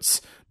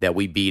votes that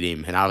we beat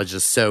him. And I was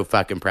just so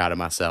fucking proud of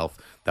myself.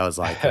 That was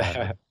like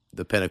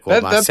the pinnacle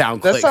of my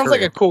SoundClick That sounds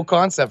career. like a cool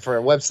concept for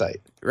a website.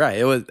 Right.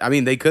 It was. I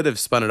mean, they could have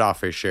spun it off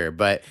for sure,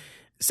 but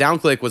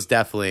SoundClick was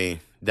definitely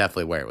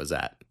where it was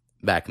at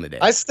back in the day.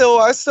 I still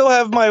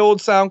have my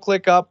old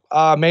SoundClick up,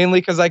 mainly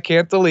because I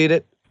can't delete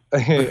it.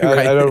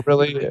 I don't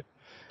really.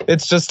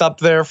 It's just up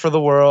there for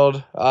the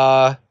world.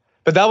 But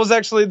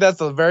that's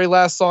the very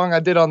last song I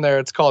did on there.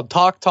 It's called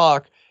Talk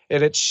Talk,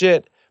 and it's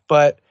shit.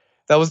 But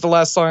that was the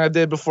last song I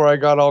did before I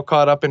got all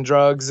caught up in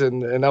drugs,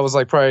 and that was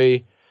like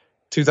probably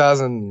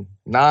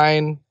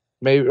 2009,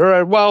 maybe.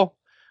 Or well,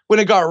 when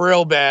it got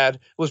real bad,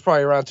 it was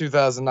probably around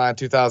 2009,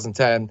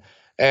 2010,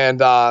 and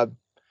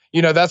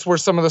that's where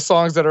some of the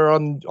songs that are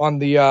on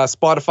the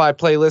Spotify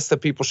playlist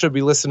that people should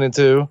be listening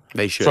to.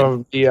 They should.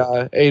 From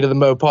the 8 of the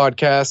Mo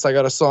podcast, I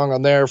got a song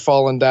on there,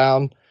 "Falling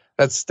Down."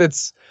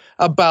 That's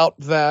about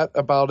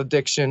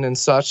addiction and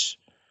such.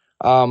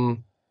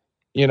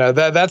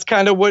 That's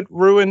kind of what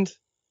ruined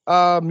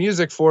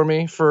music for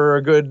me for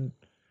a good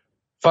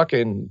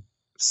fucking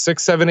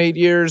 6, 7, 8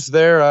 years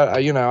there.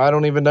 I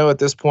don't even know at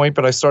this point,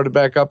 but I started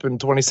back up in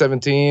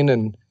 2017,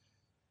 and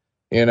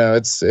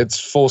it's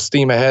full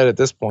steam ahead at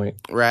this point.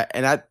 Right.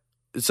 And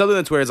something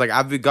that's weird is like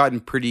I've gotten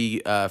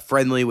pretty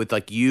friendly with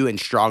like you and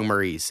Strong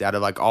Maurice out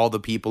of like all the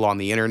people on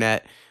the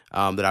internet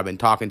that I've been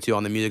talking to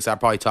on the music. So I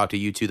probably talked to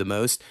you two the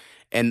most.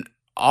 And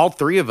all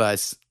 3 of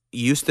us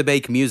used to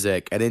make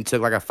music and then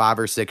took like a 5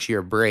 or 6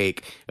 year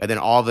break. And then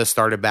all of us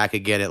started back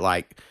again at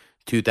like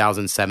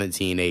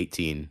 2017,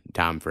 18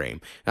 time frame.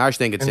 And I just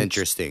think it's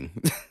interesting.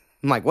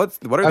 I'm like, what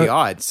are the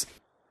odds?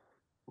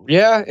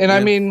 Yeah. And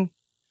I mean,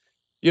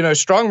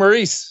 Strong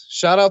Maurice,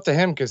 shout out to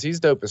him because he's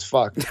dope as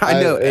fuck.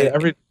 I know.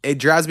 It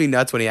drives me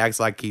nuts when he acts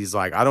like he's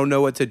like, I don't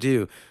know what to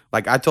do.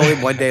 Like I told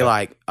him one day,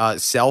 like,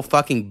 sell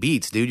fucking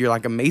beats, dude. You're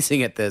like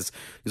amazing at this.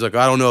 He's like,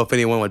 I don't know if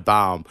anyone would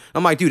buy them.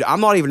 I'm like, dude, I'm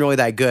not even really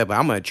that good, but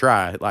I'm going to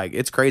try. Like,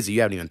 it's crazy.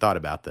 You haven't even thought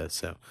about this.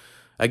 So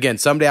again,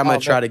 someday I'm going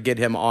to try to get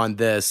him on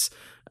this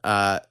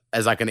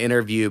as like an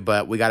interview,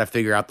 but we got to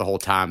figure out the whole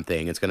time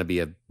thing. It's going to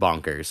be a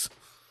bonkers.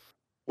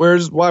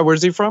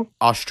 Where's he from?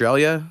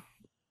 Australia.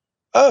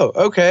 Oh,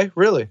 okay.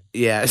 Really?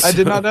 Yeah. I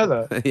did not know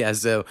that. Yeah.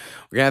 So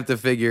we're going to have to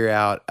figure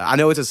out, I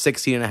know it's a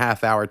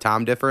 16.5-hour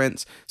time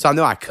difference. So I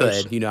know I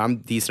could, I'm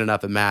decent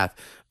enough at math,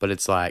 but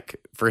it's like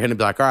for him to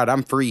be like, all right,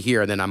 I'm free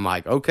here. And then I'm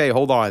like, okay,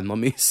 hold on. Let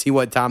me see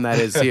what time that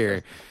is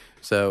here.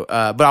 So,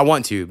 but I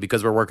want to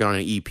because we're working on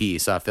an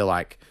EP. So I feel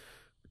like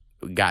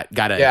we got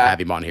to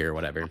have him on here or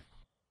whatever.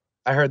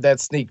 I heard that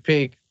sneak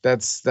peek.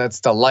 That's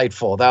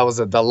delightful. That was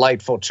a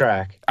delightful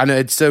track. I know,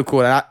 it's so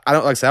cool. And I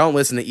don't like I said, I don't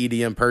listen to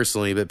EDM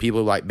personally, but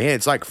people are like, man,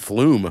 it's like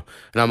Flume.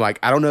 And I'm like,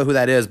 I don't know who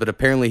that is, but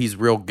apparently he's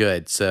real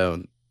good.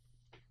 So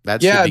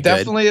that's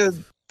definitely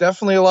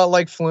a lot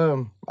like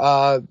Flume.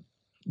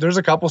 There's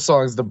a couple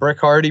songs. The Brick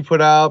Hardy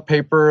put out,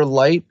 Paper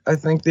Light, I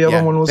think the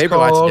other one was Paper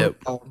called.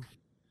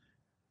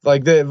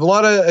 Light's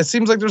dope. It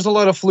seems like there's a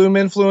lot of Flume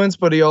influence,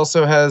 but he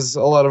also has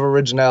a lot of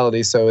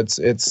originality. So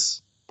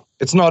it's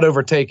not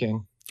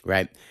overtaking.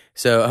 Right.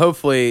 So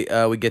hopefully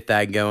we get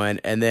that going.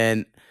 And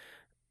then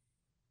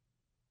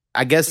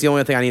I guess the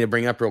only thing I need to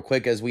bring up real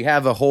quick is we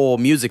have a whole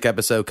music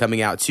episode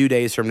coming out 2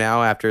 days from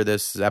now after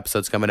this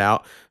episode's coming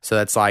out. So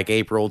that's like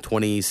April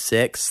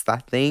 26th, I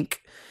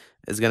think,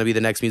 is going to be the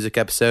next music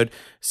episode.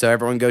 So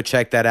everyone go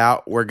check that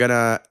out. We're going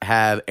to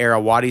have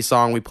Arawati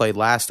song we played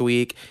last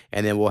week,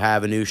 and then we'll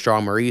have a new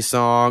Strong Marie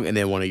song, and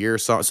then one of your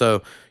songs.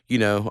 So,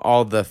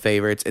 all the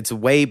favorites. It's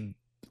way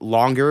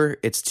longer.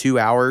 It's 2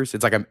 hours.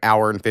 It's like an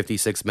hour and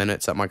 56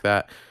 minutes, something like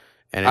that.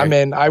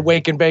 And I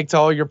wake and bake to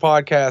all your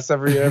podcasts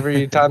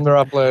every time they're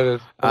uploaded.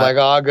 I'm like,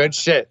 oh, good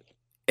shit.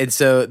 And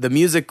so the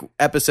music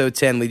episode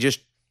 10,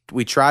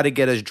 we try to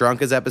get as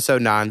drunk as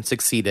episode 9,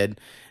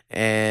 succeeded.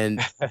 And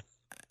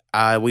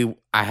I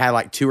had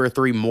like 2 or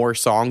 3 more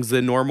songs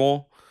than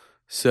normal.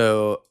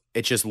 So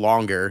it's just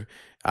longer.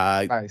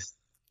 Nice.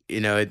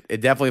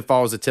 It definitely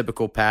follows a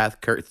typical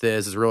path. Kurt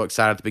Thiz is real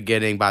excited at the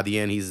beginning. By the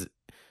end, he's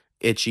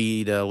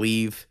itchy to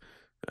leave,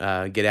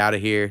 get out of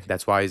here.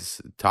 That's why he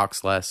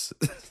talks less.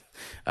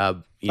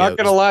 Not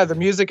gonna lie, the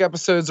music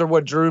episodes are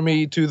what drew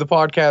me to the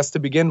podcast to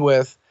begin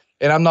with,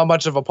 and I'm not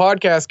much of a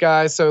podcast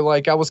guy, so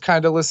like I was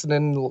kind of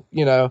listening,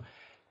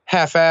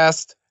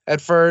 half-assed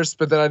at first,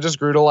 but then I just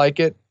grew to like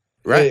it.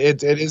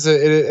 Right.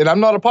 And I'm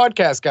not a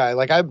podcast guy.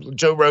 Like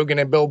Joe Rogan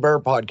and Bill Burr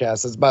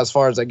podcast. That's about as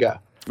far as I go.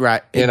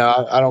 Right.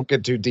 I don't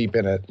get too deep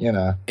in it,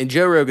 And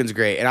Joe Rogan's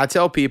great. And I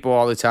tell people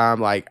all the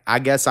time, like, I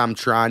guess I'm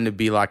trying to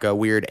be like a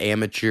weird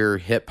amateur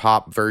hip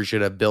hop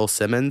version of Bill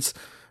Simmons.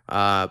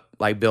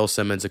 Like Bill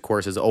Simmons, of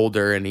course, is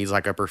older and he's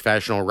like a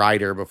professional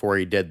writer before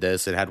he did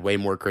this and had way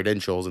more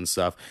credentials and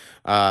stuff.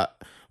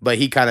 But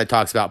he kind of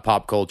talks about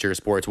pop culture,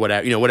 sports,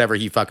 whatever, whatever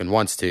he fucking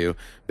wants to,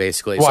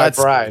 basically.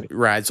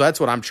 Right. So that's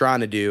what I'm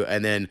trying to do.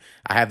 And then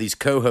I have these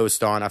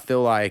co-hosts on. I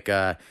feel like,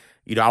 I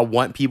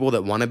want people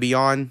that want to be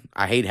on.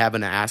 I hate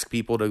having to ask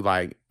people to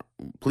like,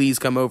 please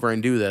come over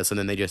and do this. And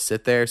then they just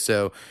sit there.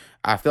 So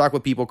I feel like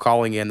with people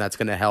calling in, that's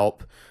going to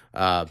help.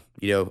 I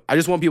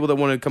just want people that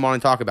want to come on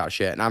and talk about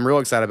shit. And I'm real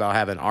excited about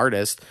having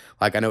artists.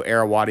 Like I know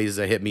Arawati's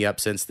hit me up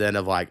since then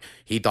of like,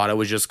 he thought it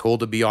was just cool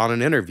to be on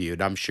an interview.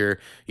 And I'm sure,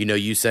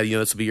 you said,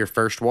 this will be your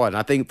first one.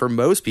 I think for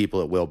most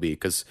people it will be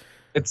because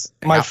it's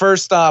my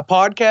first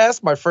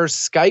podcast, my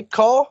first Skype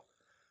call.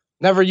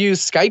 Never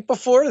used Skype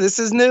before. This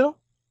is new.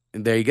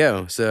 There you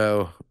go.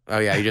 So, oh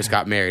yeah, you just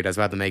got married. I was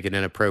about to make an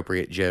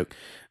inappropriate joke.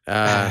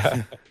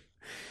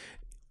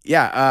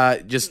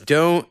 Just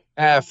don't.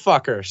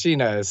 Fuck her. She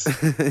knows.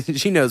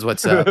 She knows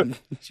what's up.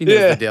 She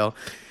knows the deal.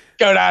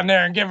 Go down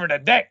there and give her the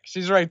dick.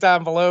 She's right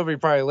down below me,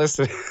 probably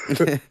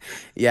listening.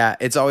 Yeah,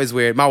 it's always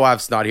weird. My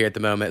wife's not here at the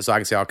moment, so I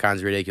can say all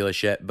kinds of ridiculous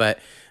shit. But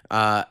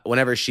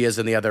whenever she is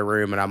in the other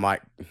room and I'm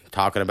like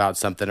talking about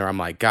something or I'm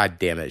like, God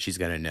damn it, she's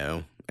going to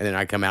know. And then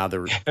I come out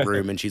of the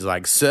room and she's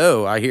like,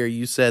 so I hear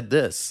you said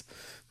this.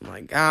 I'm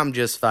like, I'm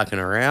just fucking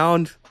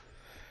around.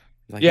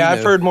 Like,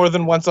 I've heard more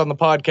than once on the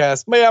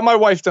podcast. My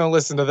wife don't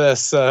listen to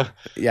this.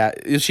 Yeah,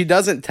 she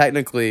doesn't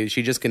technically.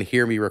 She just can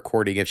hear me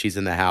recording if she's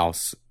in the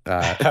house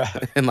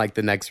in like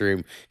the next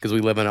room because we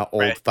live in an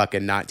old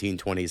fucking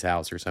 1920s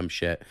house or some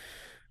shit.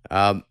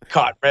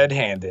 Caught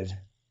red-handed.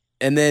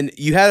 And then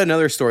you had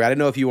another story. I didn't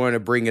know if you wanted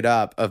to bring it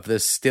up of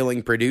this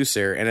stealing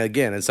producer. And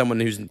again, as someone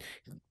who's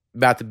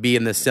about to be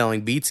in the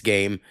selling beats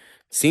game,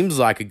 seems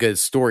like a good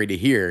story to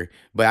hear.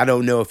 But I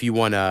don't know if you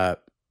want to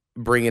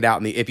bring it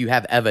out if you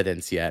have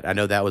evidence yet. I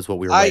know that was what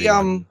we were waiting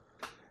on.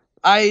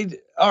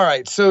 All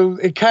right. So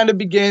it kind of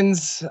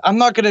begins. I'm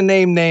not going to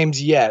name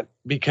names yet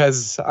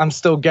because I'm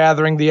still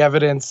gathering the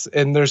evidence,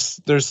 and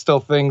there's still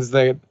things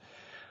that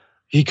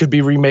he could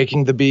be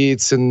remaking the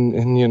beats,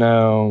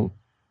 and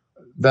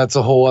that's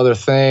a whole other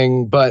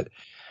thing. But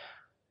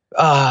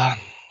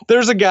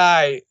there's a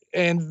guy,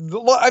 and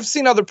I've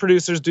seen other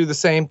producers do the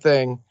same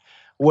thing,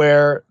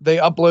 where they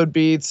upload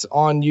beats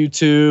on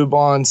YouTube,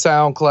 on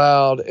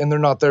SoundCloud, and they're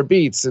not their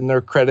beats, and they're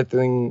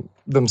crediting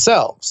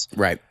themselves.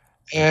 Right.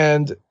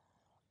 And,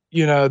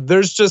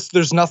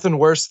 there's nothing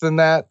worse than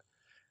that.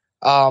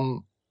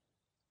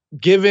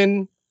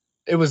 Given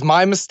it was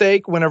my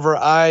mistake, whenever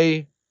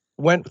I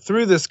went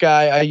through this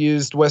guy, I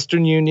used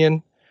Western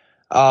Union.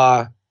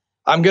 I'm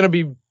going to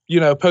be,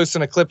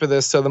 posting a clip of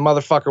this so the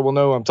motherfucker will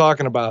know who I'm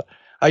talking about.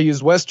 I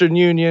used Western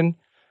Union.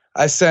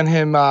 I sent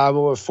him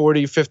 $40,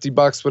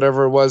 $50,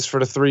 whatever it was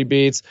for the 3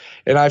 beats.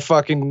 And I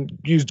fucking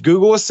used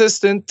Google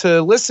Assistant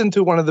to listen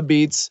to one of the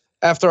beats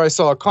after I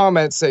saw a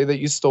comment say that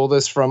you stole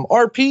this from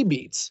RP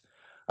Beats.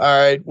 All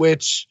right.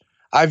 Which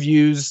I've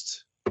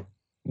used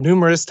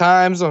numerous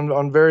times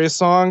on various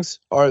songs.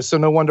 So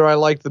no wonder I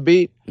liked the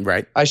beat.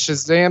 Right. I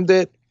Shazammed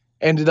it.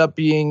 Ended up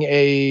being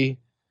I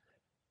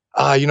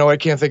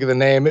can't think of the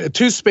name.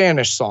 2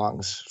 Spanish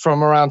songs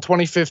from around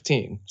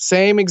 2015.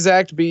 Same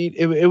exact beat.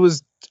 It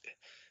was.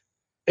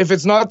 If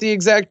it's not the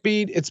exact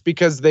beat, it's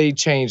because they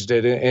changed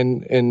it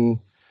and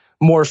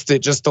morphed it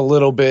just a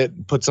little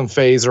bit, put some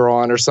phaser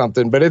on or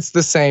something, but it's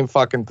the same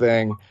fucking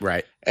thing.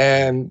 Right.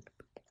 And,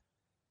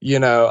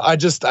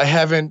 I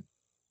haven't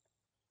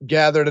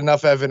gathered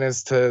enough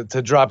evidence to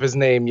drop his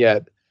name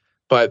yet,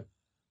 but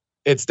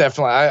it's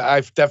definitely,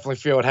 I definitely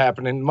feel it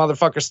happening.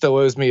 Motherfucker still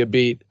owes me a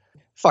beat.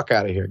 Fuck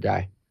out of here,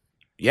 guy.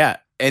 Yeah.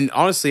 And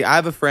honestly, I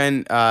have a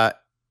friend who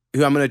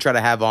I'm going to try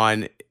to have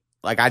on.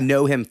 Like, I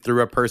know him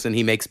through a person.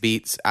 He makes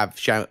beats. I've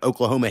shown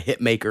Oklahoma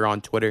Hitmaker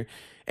on Twitter.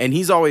 And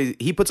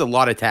he puts a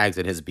lot of tags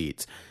in his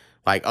beats.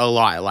 Like, a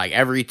lot. Like,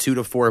 every 2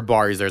 to 4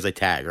 bars, there's a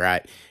tag,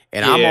 right?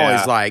 And I'm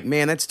always like,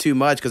 man, that's too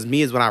much. Because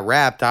when I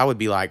rapped, I would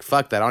be like,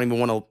 fuck that. I don't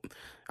even want to.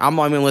 I'm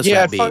not even going to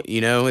listen to that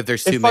beat, if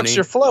there's too many. It fucks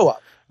your flow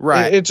up.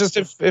 Right. It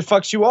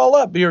fucks you all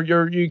up.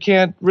 You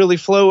can't really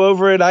flow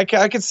over it. I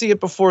could see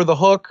it before the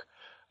hook.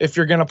 If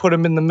you're going to put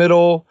them in the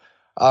middle.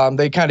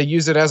 They kind of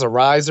use it as a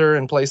riser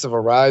in place of a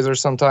riser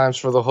sometimes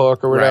for the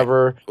hook or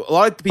whatever. Right. A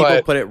lot of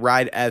people put it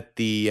right at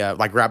the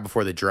right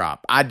before the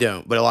drop. I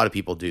don't, but a lot of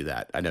people do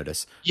that. I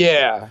notice.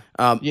 Yeah,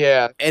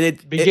 yeah, and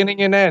it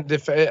beginning and end.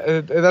 If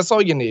that's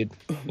all you need.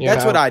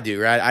 That's what I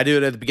do. Right, I do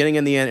it at the beginning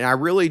and the end, and I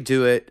really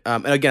do it.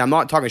 And again, I'm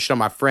not talking shit on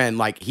my friend.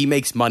 Like he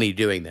makes money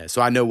doing this,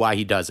 so I know why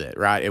he does it.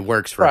 Right, it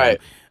works for him.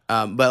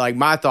 But like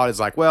my thought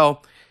is like,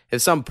 well,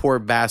 if some poor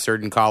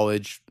bastard in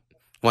college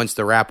wants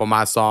to rap on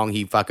my song,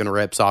 he fucking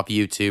rips off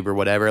YouTube or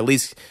whatever. At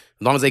least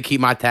as long as they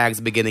keep my tags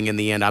the beginning and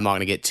the end, I'm not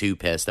going to get too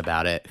pissed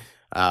about it.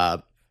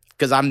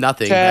 Because I'm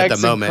nothing tags at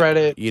the moment.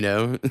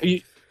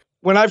 Credit.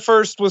 When I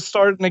first was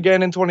starting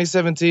again in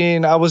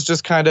 2017, I was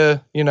just kind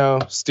of,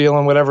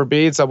 stealing whatever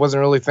beats. I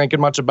wasn't really thinking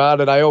much about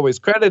it. I always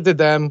credited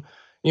them.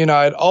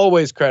 I'd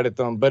always credit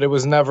them, but it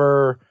was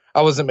never,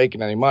 I wasn't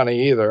making any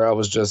money either. I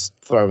was just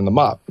throwing them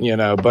up,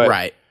 but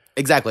right.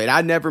 Exactly. And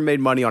I never made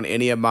money on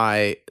any of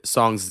my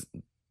songs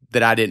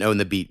that I didn't own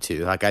the beat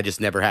to. Like, I just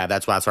never have.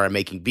 That's why I started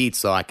making beats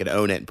so I could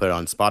own it and put it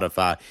on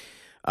Spotify.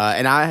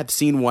 And I have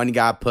seen one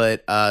guy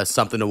put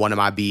something to one of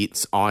my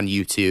beats on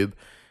YouTube,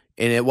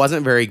 and it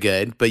wasn't very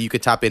good, but you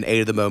could type in A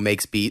to the Mo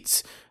makes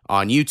beats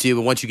on YouTube,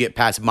 and once you get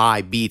past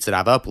my beats that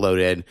I've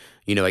uploaded,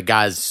 you know, a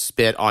guy's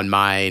spit on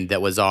mine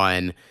that was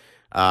on,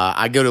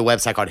 I go to a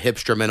website called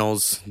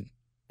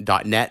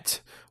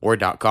hipstrumentals.net or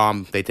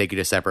 .com. They take you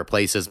to separate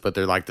places, but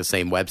they're like the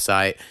same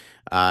website.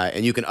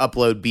 And you can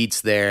upload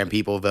beats there and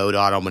people vote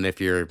on them. And if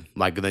you're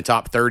like in the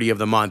top 30 of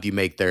the month, you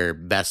make their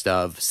best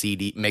of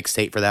CD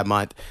mixtape for that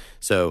month.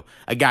 So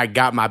a guy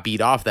got my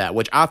beat off that,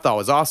 which I thought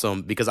was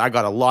awesome because I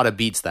got a lot of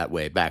beats that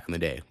way back in the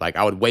day. Like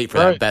I would wait for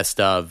that best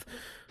of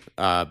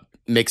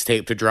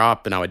mixtape to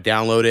drop and I would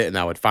download it and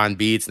I would find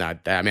beats. And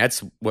I mean,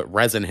 that's what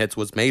Resin Hits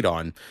was made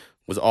on,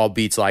 was all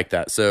beats like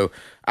that. So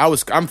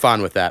I'm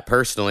fine with that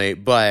personally,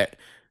 but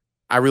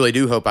I really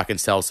do hope I can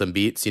sell some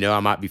beats. You know,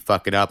 I might be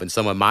fucking up and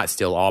someone might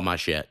steal all my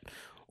shit.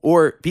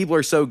 Or people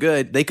are so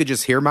good, they could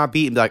just hear my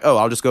beat and be like, oh,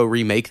 I'll just go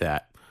remake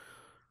that.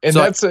 And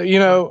so that's, you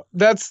know,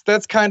 that's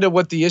kind of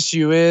what the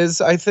issue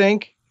is, I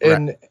think.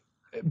 And,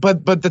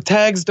 but the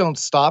tags don't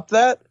stop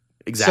that.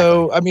 Exactly.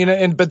 So, I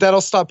mean, but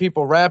that'll stop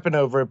people rapping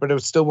over it, but it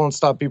still won't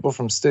stop people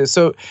from stealing.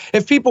 So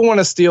if people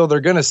want to steal, they're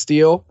going to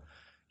steal.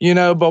 You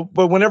know,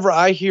 but whenever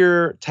I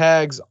hear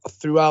tags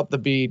throughout the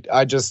beat,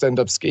 I just end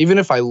up even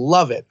if I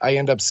love it, I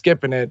end up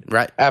skipping it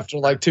after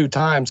like 2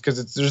 times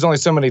because there's only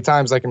so many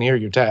times I can hear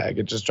your tag.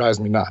 It just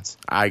drives me nuts.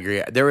 I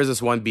agree. There was this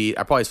one beat,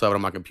 I probably still have it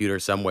on my computer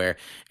somewhere,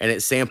 and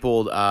it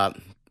sampled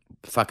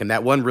fucking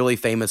that one really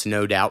famous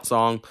No Doubt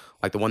song,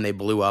 like the one they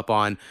blew up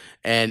on,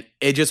 and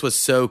it just was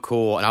so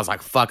cool. And I was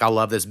like, fuck, I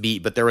love this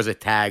beat. But there was a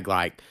tag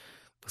like,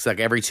 it's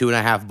like every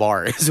 2.5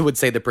 bars it would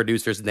say the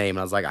producer's name. And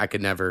I was like, I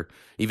could never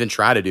even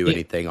try to do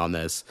anything on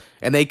this.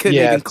 And they couldn't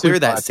even clear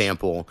that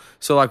sample.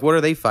 So like, what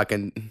are they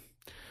fucking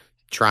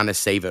trying to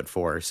save it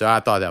for? So I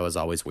thought that was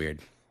always weird.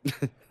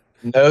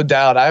 No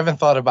Doubt. I haven't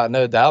thought about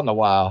No Doubt in a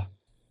while.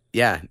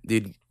 Yeah,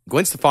 dude.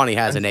 Gwen Stefani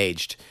hasn't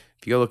aged.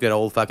 If you go look at an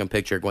old fucking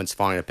picture of Gwen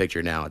Stefani in a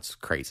picture now, it's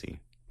crazy.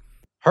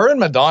 Her and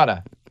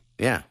Madonna.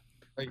 Yeah.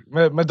 Like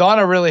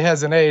Madonna really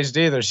hasn't aged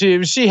either.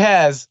 She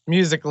has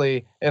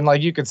musically, and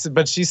like you could see,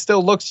 but she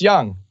still looks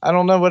young. I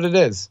don't know what it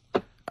is.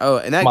 Oh,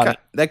 and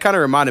that kind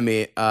of reminded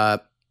me.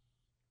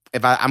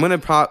 If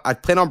I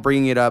plan on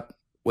bringing it up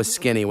with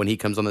Skinny when he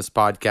comes on this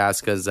podcast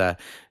because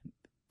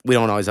we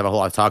don't always have a whole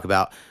lot to talk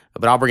about.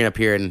 But I'll bring it up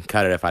here and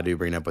cut it if I do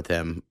bring it up with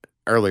him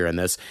earlier in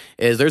this.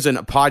 There's a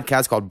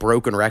podcast called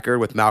Broken Record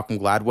with Malcolm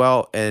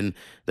Gladwell, and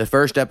the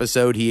first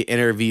episode he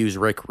interviews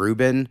Rick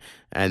Rubin,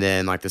 and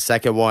then like the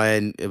second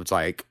one it was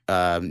like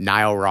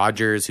Nile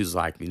Rodgers, who's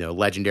like, you know,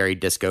 legendary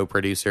disco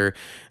producer.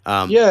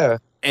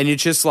 And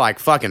it's just like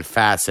fucking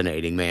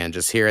fascinating, man,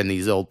 just hearing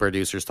these old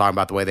producers talking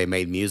about the way they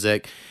made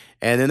music.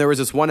 And then there was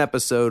this one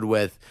episode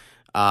with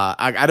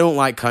I don't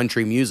like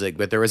country music,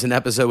 but there was an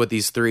episode with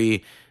these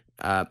 3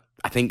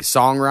 I think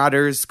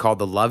songwriters called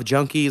the Love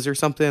Junkies or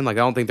something. Like,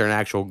 I don't think they're an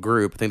actual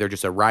group. I think they're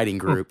just a writing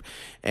group.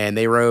 And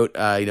they wrote,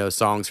 you know,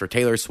 songs for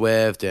Taylor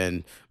Swift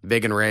and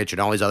Big and Rich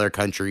and all these other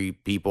country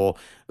people.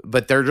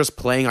 But they're just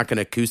playing like an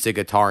acoustic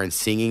guitar and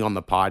singing on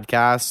the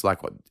podcast, like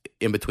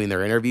in between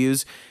their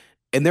interviews.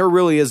 And there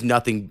really is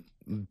nothing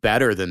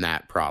better than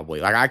that,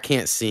 probably. Like, I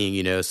can't sing,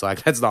 you know, so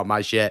like that's not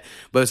my shit.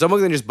 But if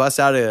someone can just bust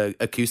out an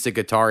acoustic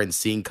guitar and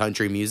sing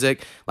country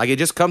music, like it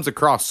just comes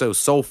across so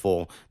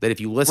soulful that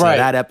if you listen to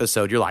that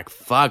episode, you're like,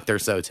 fuck, they're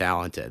so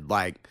talented.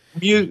 Like,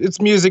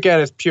 it's music at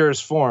its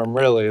purest form,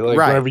 really. Like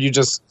whenever you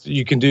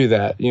can do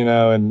that, you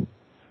know. And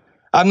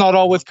I'm not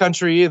all with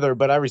country either,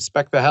 but I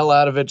respect the hell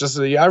out of it.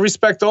 I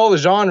respect all the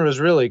genres,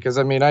 really, because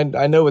I mean,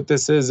 I know what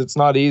this is. It's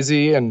not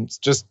easy, and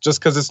just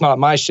because it's not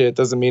my shit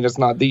doesn't mean it's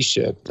not the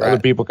shit. Other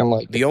people can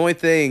like it. The only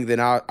thing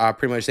that I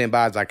pretty much stand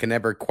by is I can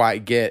never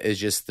quite get is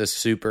just the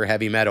super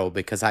heavy metal,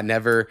 because I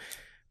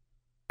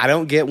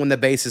don't get when the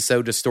bass is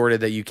so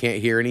distorted that you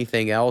can't hear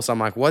anything else. I'm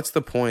like, what's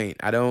the point?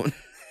 I don't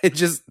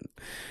get it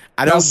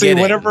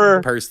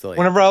personally.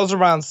 Whenever I was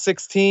around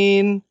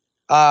 16,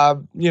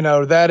 you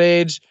know, that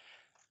age,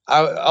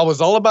 I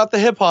was all about the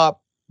hip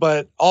hop,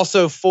 but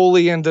also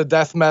fully into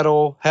death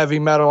metal, heavy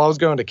metal. I was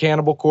going to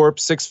Cannibal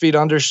Corpse, 6 Feet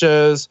Under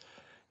shows,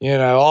 you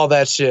know, all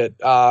that shit.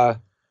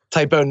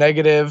 Typo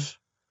Negative,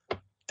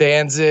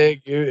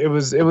 Danzig. It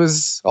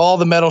was all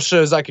the metal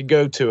shows I could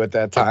go to at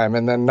that time.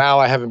 And then now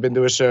I haven't been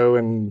to a show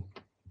in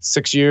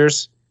 6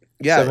 years.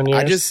 Yeah, 7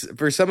 years.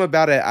 For some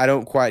about it, I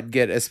don't quite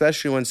get,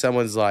 especially when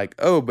someone's like,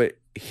 oh, but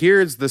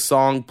here's the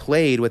song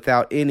played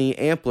without any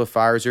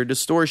amplifiers or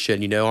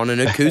distortion, you know, on an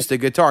acoustic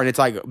guitar. And it's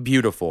like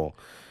beautiful.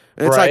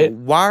 And it's like,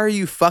 why are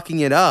you fucking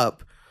it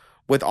up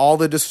with all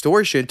the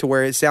distortion to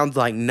where it sounds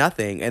like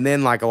nothing? And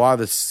then like a lot of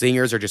the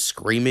singers are just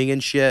screaming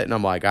and shit. And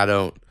I'm like,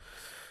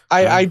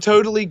 I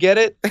totally get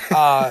it.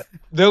 The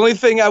only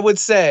thing I would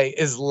say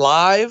is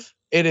live,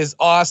 it is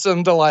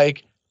awesome to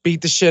like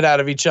beat the shit out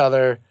of each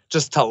other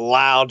just to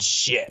loud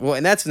shit. Well,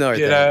 and that's another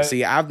thing. know?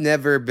 See, I've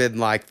never been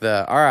like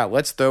all right,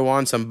 let's throw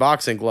on some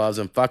boxing gloves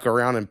and fuck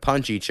around and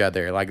punch each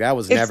other. Like, that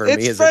was never me as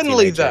a teenager. It's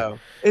friendly, though.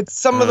 It's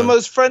some of the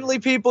most friendly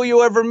people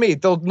you'll ever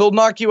meet. They'll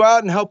knock you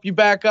out and help you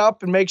back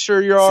up and make sure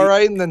you're all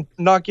right and then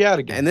knock you out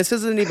again. And this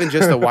isn't even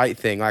just a white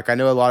thing. Like, I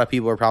know a lot of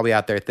people are probably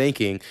out there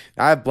thinking,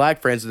 I have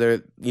black friends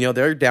that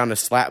they're down to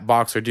slap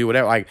box or do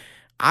whatever. Like,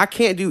 I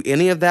can't do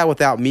any of that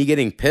without me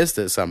getting pissed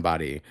at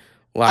somebody.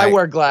 Like, I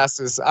wear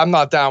glasses. I'm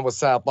not down with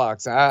slap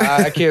boxing.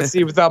 I can't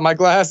see without my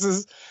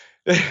glasses.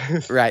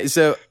 Right.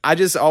 So I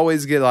just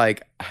always get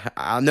like,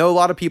 I know a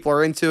lot of people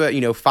are into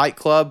it. Fight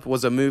Club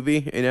was a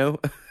movie,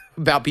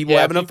 about people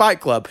having a fight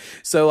club.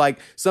 So like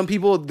some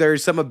people,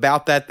 there's some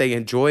about that they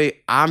enjoy.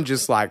 I'm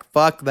just like,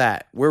 fuck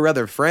that. We're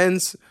either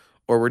friends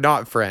or we're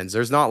not friends.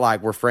 There's not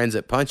like we're friends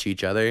that punch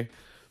each other.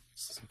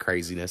 It's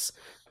craziness.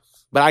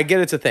 But I get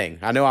it's a thing.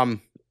 I know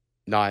I'm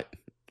not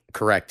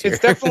correct here.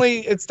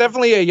 It's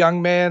definitely a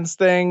young man's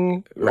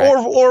thing, right,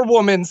 or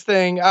woman's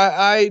thing.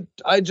 I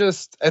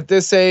just at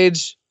this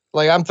age,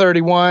 like I'm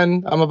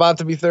 31, I'm about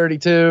to be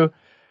 32,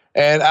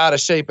 and out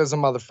of shape as a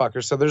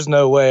motherfucker. So there's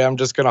no way I'm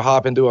just gonna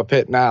hop into a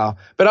pit now.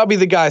 But I'll be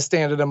the guy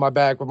standing in my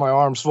back with my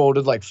arms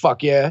folded, like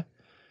fuck yeah,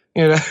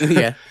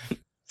 yeah,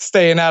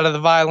 staying out of the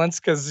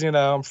violence because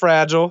I'm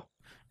fragile.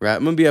 Right,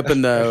 I'm gonna be up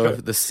in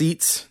the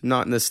seats,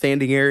 not in the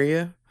standing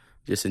area,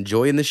 just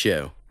enjoying the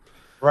show.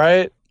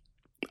 Right.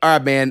 All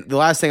right, man. The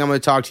last thing I'm going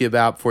to talk to you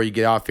about before you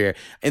get off here.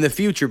 In the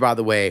future, by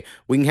the way,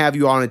 we can have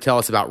you on and tell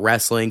us about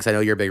wrestling, because I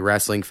know you're a big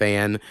wrestling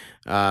fan,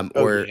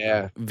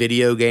 or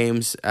video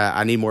games.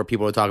 I need more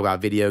people to talk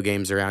about video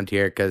games around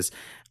here, because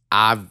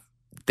I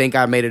think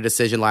I made a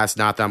decision last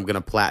night that I'm going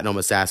to platinum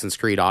Assassin's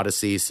Creed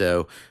Odyssey,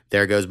 so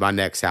there goes my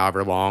next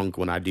however long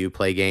when I do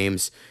play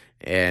games.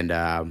 And,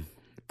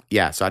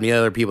 so I need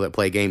other people that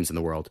play games in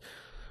the world.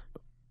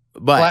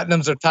 But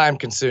platinums are time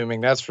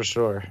consuming, that's for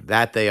sure.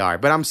 That they are.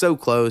 But I'm so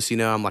close,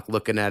 I'm like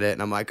looking at it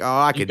and I'm like, oh,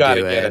 I could do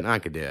it. I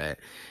could do it.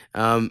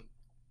 But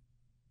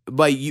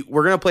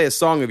we're going to play a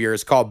song of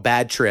yours called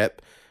Bad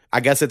Trip. I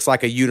guess it's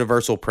like a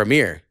universal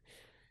premiere,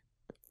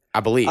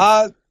 I believe.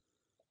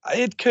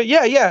 It could,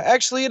 yeah,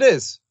 actually it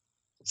is.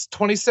 It's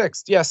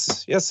 26th.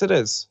 Yes, it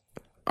is.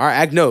 All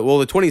right, no, well,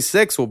 the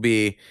 26th will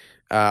be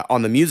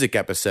on the music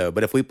episode,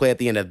 but if we play at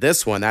the end of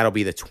this one, that'll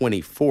be the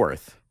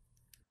 24th.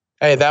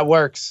 Hey, that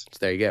works. So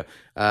there you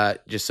go.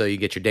 Just so you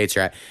get your dates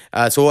right.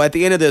 So at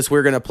the end of this,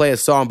 we're going to play a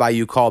song by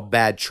you called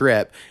Bad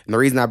Trip. And the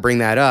reason I bring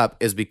that up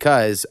is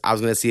because I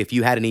was going to see if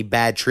you had any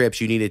bad trips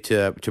you needed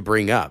to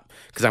bring up.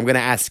 Because I'm going to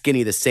ask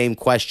Skinny the same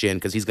question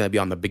because he's going to be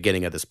on the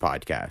beginning of this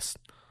podcast.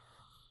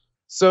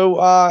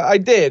 So I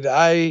did.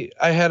 I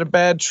had a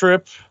bad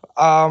trip.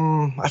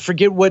 I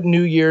forget what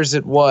New Year's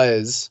it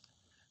was,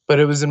 but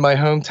it was in my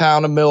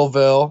hometown of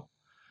Millville.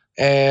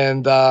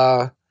 And,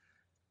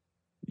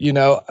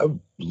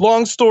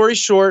 long story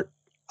short,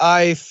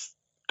 I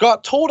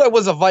got told I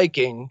was a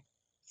Viking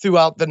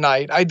throughout the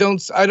night. I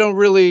don't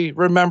really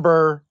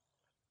remember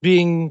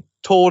being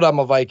told I'm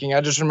a Viking.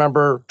 I just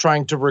remember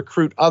trying to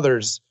recruit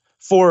others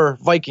for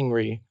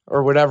Vikingry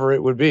or whatever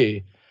it would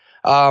be.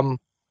 A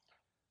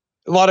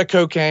lot of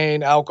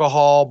cocaine,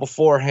 alcohol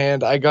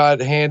beforehand. I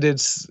got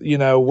handed,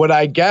 what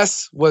I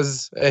guess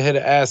was a hit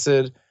of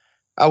acid.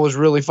 I was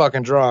really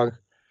fucking drunk.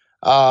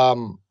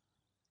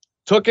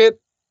 Took it.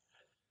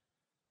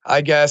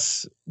 I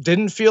guess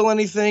didn't feel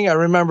anything. I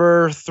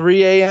remember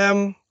 3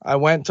 a.m. I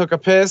went, took a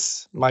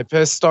piss. My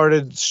piss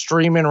started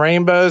streaming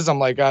rainbows. I'm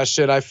like, oh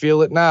shit, I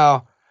feel it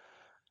now.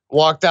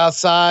 Walked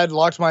outside,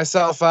 locked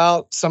myself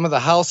out. Some of the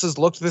houses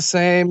looked the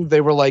same.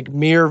 They were like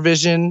mirror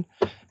vision,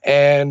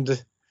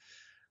 and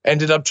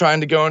ended up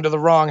trying to go into the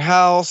wrong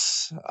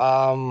house.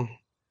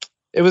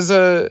 It was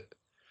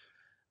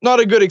not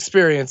a good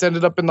experience.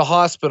 Ended up in the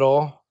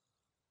hospital.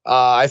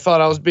 I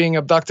thought I was being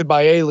abducted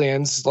by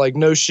aliens. Like,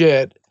 no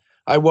shit.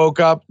 I woke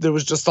up, there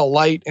was just a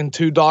light and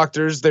 2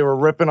 doctors. They were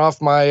ripping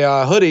off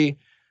my hoodie,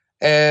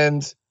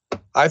 and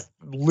I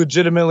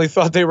legitimately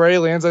thought they were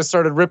aliens. I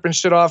started ripping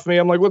shit off me.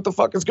 I'm like, what the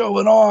fuck is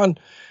going on?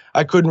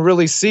 I couldn't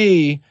really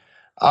see.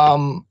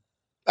 I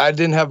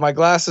didn't have my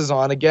glasses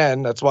on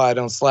again. That's why I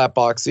don't slap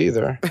box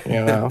either,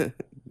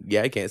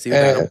 Yeah, I can't see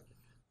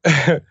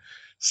that.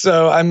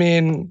 So, I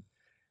mean,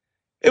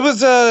 it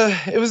was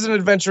an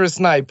adventurous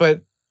night,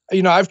 but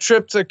I've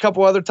tripped a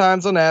couple other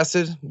times on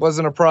acid.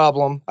 Wasn't a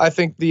problem. I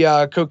think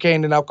the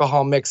cocaine and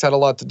alcohol mix had a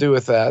lot to do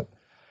with that.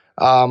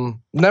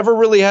 Never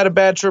really had a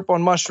bad trip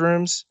on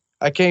mushrooms.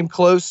 I came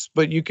close,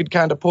 but you could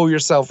kind of pull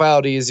yourself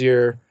out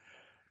easier,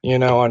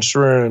 on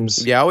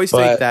shrooms. Yeah, I always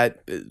think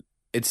that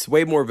it's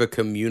way more of a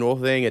communal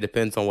thing. It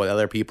depends on what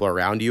other people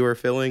around you are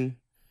feeling.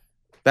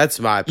 That's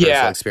my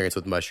personal experience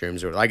with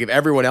mushrooms. Or like if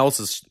everyone else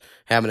is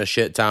having a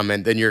shit time,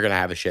 and then you're going to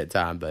have a shit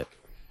time, but...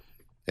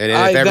 And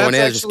if everyone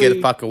is, just get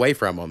the fuck away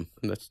from them.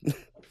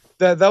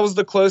 That was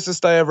the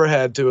closest I ever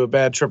had to a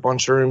bad trip on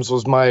shrooms.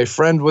 Was my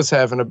friend was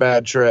having a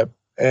bad trip,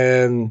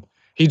 and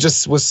he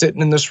just was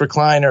sitting in this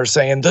recliner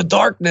saying, the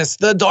darkness,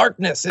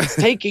 it's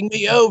taking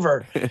me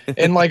over.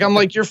 And like, I'm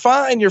like, you're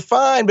fine.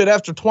 But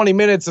after 20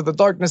 minutes of the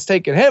darkness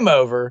taking him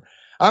over,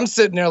 I'm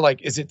sitting there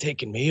like, is it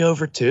taking me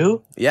over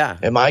too? Yeah.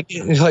 Am I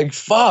getting like,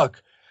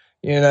 fuck,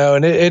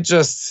 and it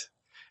just,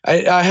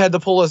 I had to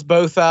pull us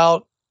both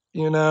out,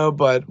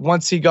 but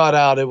once he got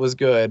out, it was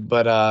good.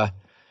 But,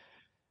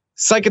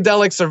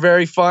 psychedelics are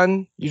very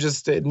fun. You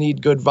just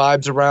need good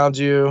vibes around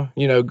you,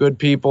 good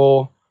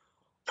people,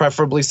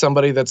 preferably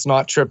somebody that's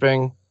not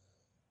tripping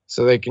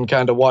so they can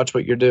kind of watch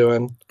what you're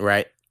doing.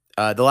 Right.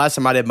 The last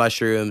time I did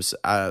mushrooms,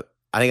 I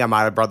think I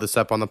might have brought this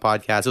up on the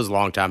podcast. It was a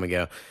long time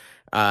ago.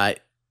 I,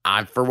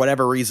 for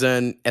whatever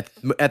reason,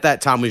 at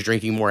that time was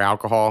drinking more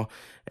alcohol.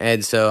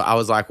 And so I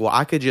was like, well,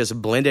 I could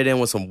just blend it in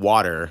with some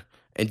water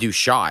and do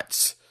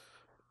shots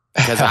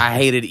because I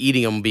hated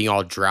eating them being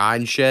all dry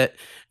and shit.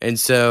 And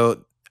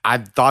so I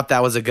thought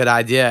that was a good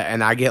idea.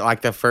 And I get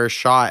like the first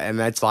shot and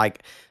that's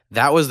like,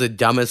 that was the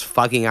dumbest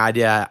fucking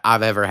idea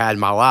I've ever had in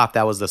my life.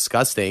 That was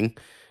disgusting.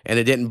 And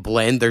it didn't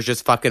blend. There's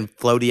just fucking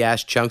floaty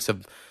ass chunks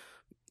of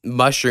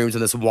mushrooms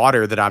in this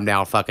water that I'm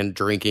now fucking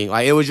drinking.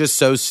 Like, it was just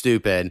so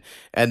stupid.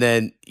 And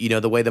then,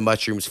 the way the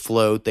mushrooms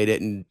float, they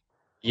didn't.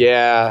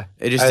 Yeah.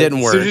 It just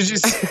didn't work.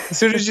 As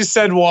soon as you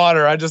said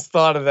water, I just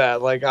thought of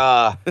that. Like,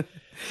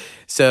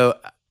 So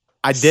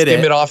I did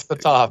skim it off the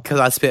top. Because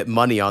I spent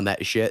money on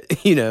that shit,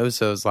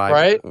 so it's like,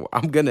 right?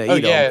 I'm going to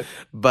eat them.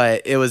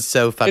 But it was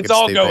so fucking It's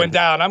all stupid. going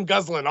down. I'm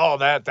guzzling all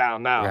that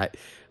down now. Right.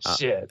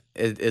 Shit.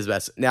 It is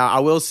best. Now, I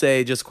will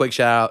say, just a quick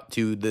shout out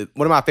to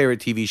one of my favorite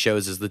TV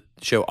shows is the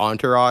show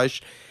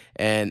Entourage.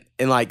 And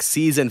in like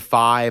season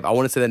 5, I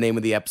want to say the name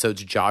of the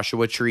episode's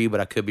Joshua Tree, but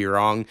I could be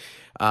wrong.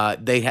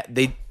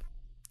 They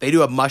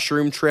do a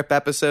mushroom trip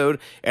episode,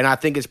 and I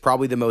think it's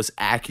probably the most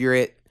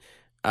accurate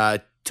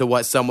to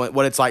what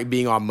it's like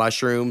being on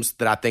mushrooms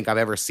that I think I've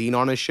ever seen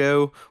on a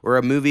show or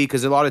a movie.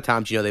 Because a lot of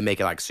times, they make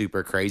it like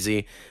super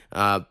crazy.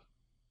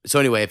 So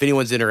anyway, if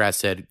anyone's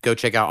interested, go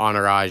check out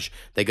Entourage.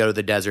 They go to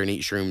the desert and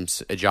eat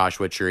shrooms at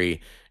Joshua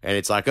Tree. And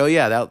it's like, oh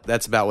yeah,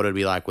 that's about what it'd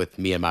be like with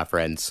me and my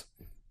friends.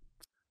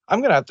 I'm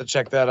going to have to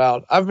check that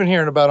out. I've been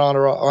hearing about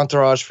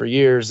Entourage for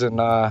years, and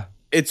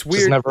it's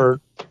weird.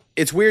 Never.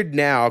 It's weird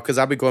now because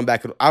I've been going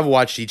back. I've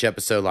watched each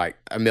episode like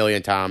a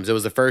million times. It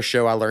was the first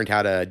show I learned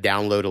how to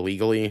download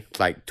illegally,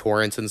 like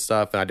torrents and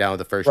stuff. And I downloaded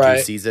the first 2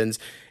 seasons.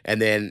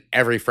 And then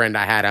every friend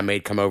I had, I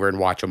made come over and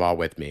watch them all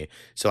with me.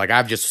 So like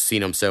I've just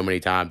seen them so many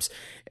times.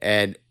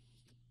 And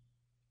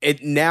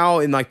it now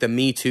in like the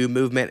Me Too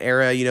movement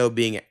era,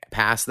 being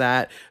past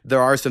that,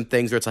 there are some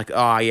things where it's like,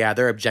 oh yeah,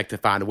 they're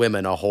objectifying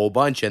women a whole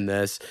bunch in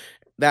this.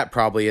 That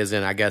probably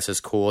isn't, I guess, as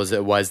cool as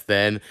it was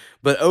then.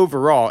 But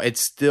overall, it's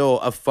still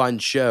a fun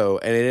show.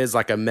 And it is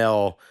like a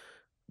male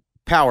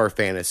power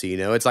fantasy,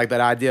 It's like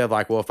that idea of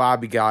like, well, if I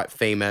got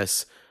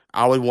famous,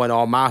 I would want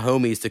all my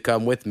homies to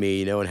come with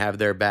me, and have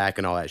their back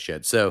and all that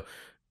shit. So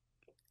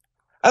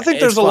I think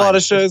there's a lot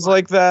of shows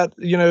like that.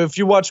 If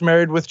you watch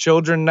Married with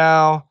Children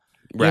now,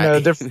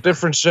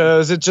 different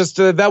shows, it just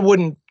that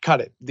wouldn't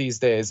cut it these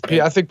days.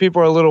 I think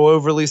people are a little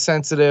overly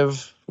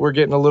sensitive. We're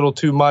getting a little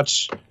too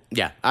much.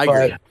 Yeah, I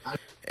agree.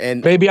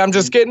 And maybe I'm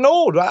just getting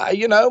old.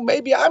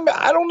 Maybe I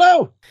don't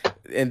know.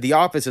 And The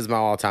Office is my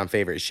all-time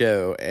favorite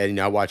show, and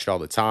I watch it all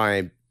the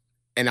time.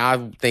 And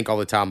I think all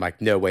the time,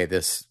 like, no way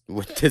this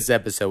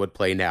episode would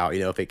play now,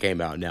 if it came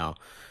out now.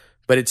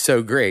 But it's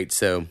so great,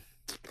 so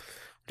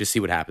just see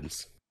what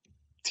happens.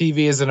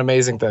 TV is an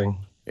amazing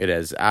thing. It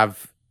is.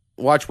 I've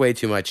watched way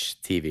too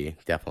much TV,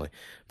 definitely.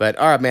 But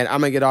all right, man,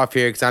 I'm gonna get off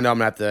here because I know I'm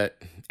gonna have to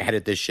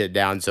edit this shit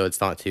down so it's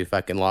not too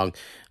fucking long.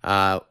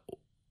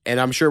 And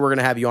I'm sure we're going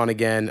to have you on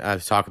again to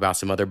talk about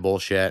some other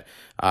bullshit.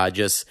 I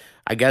guess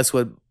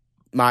what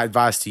my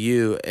advice to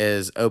you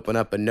is open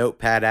up a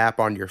notepad app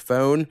on your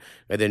phone.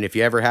 And then if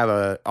you ever have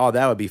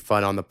that would be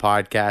fun on the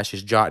podcast,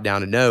 just jot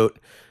down a note.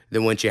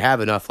 Then once you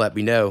have enough, let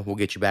me know. We'll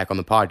get you back on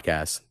the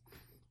podcast.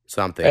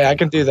 So I'm thinking. Hey, I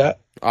can do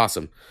that.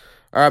 Awesome.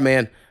 All right,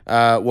 man.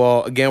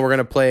 Well, again, we're going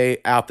to play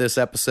out this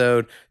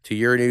episode to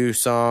your new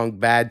song,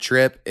 Bad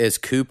Trip. Is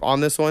Coop on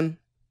this one?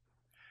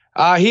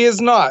 He is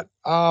not.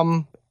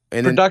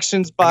 And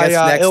productions by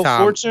Ill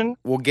Fortune.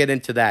 We'll get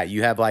into that.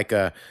 You have like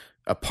a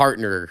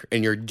partner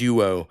in your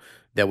duo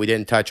that we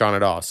didn't touch on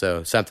at all,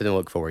 so something to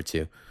look forward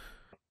to.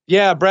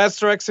 Yeah,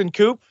 Bradster X and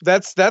Coop.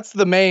 That's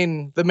the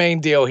main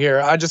deal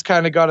here. I just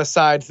kind of got a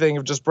side thing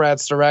of just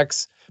Bradster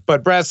X,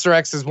 but Bradster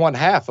X is one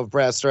half of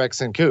Bradster X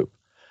and Coop.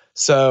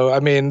 So I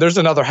mean, there's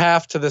another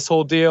half to this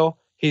whole deal.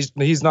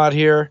 He's not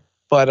here,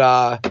 but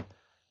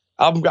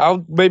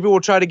I'll maybe we'll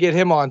try to get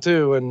him on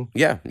too. And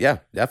yeah,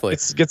 definitely.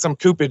 Let's get some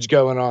coopage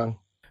going on.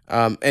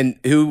 And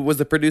who was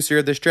the producer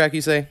of this track, you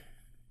say?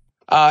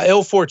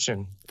 Ill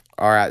Fortune.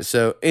 All right.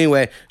 So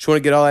anyway, just want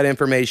to get all that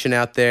information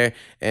out there.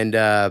 And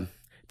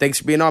thanks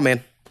for being on,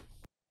 man.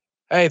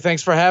 Hey,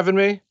 thanks for having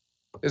me.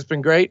 It's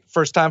been great.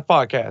 First time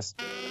podcast.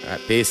 All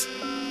right. Peace.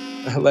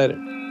 Later.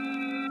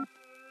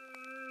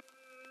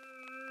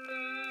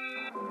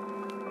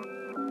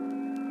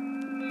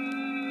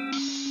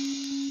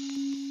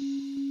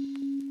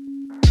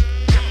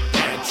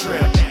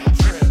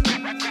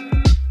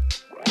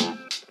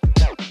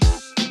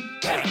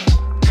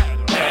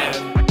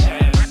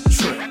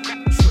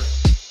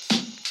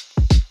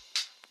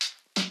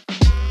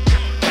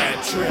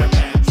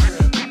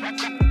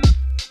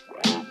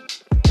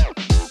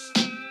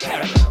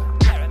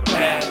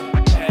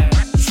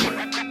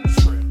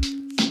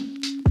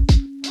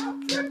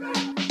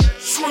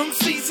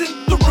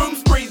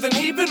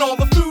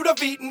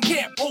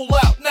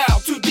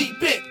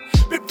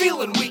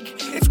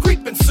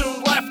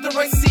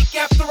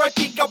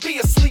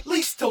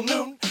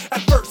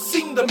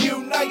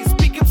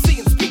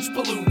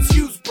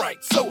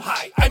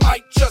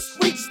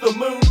 reach the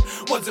moon.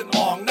 Wasn't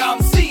long, now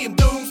I'm seeing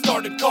doom.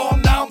 Started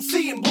calm, now I'm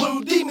seeing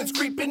blue. Demons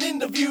creeping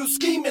into view,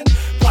 scheming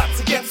plots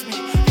against me.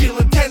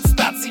 Feeling tense,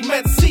 not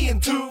cement, seeing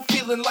two.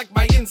 Feeling like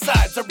my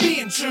insides are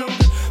being chewed.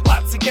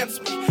 Lots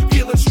against me,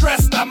 feeling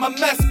stressed, I'm a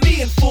mess,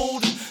 being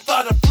fooled.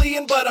 Thought of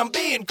fleeing, but I'm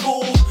being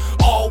cool.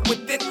 All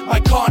within my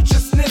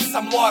consciousness,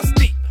 I'm lost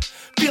deep.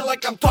 Feel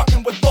like I'm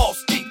talking with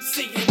false teeth.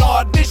 Seeing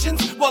odd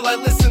visions while I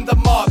listen to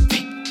Mobb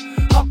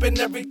Deep. Humping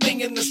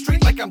everything in the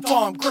street like I'm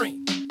Tom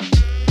Green.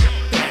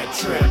 Bad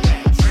trip.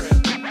 Bad trip.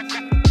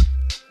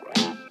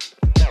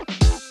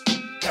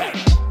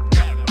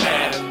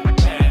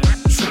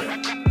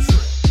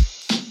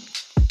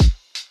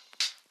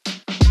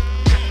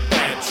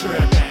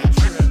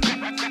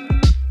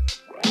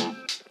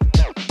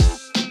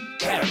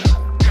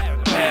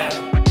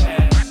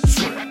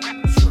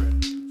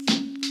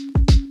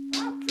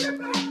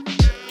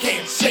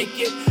 Can't shake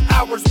it,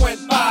 hours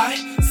went by.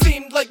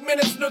 Seemed like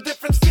minutes, no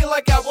difference, feel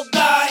like I will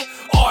die.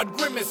 Odd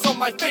grimace on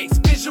my face,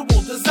 visual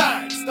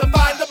designs. To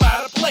find them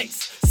out of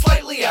place,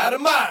 slightly out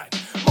of mind.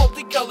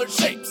 Multicolored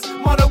shapes,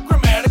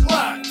 monochromatic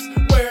lines.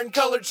 Wearing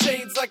colored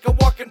shades like a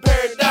walking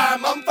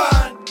paradigm. I'm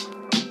fine,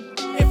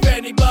 if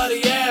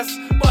anybody asks.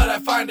 But I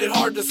find it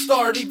hard to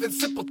start even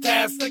simple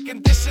tasks. The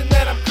condition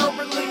that I'm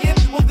currently in,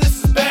 well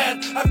this is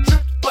bad. I've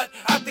tripped, but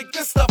I think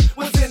this stuff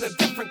was in a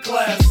different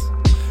class.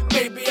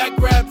 Maybe I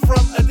grabbed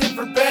from a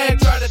different bag.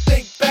 Try to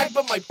think back,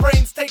 but my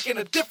brain's taking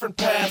a different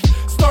path.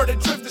 Started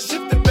drifting,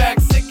 shifting back,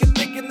 sick and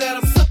thinking that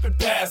I'm slipping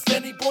past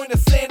any point of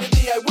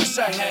sanity I wish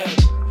I had.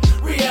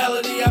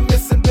 Reality I'm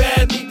missing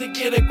bad, need to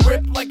get a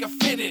grip like a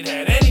fitted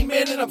head. Any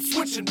minute I'm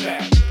switching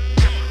back.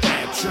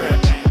 Bad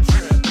trip. Bad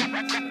trip.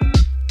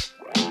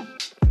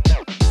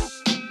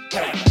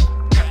 Bad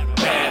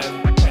trip. Bad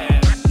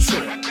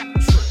trip.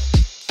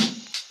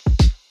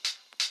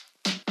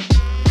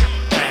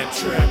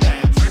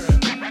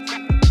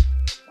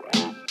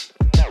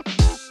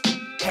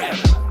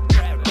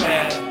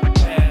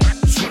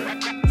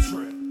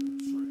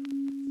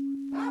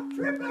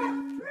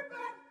 Tripping.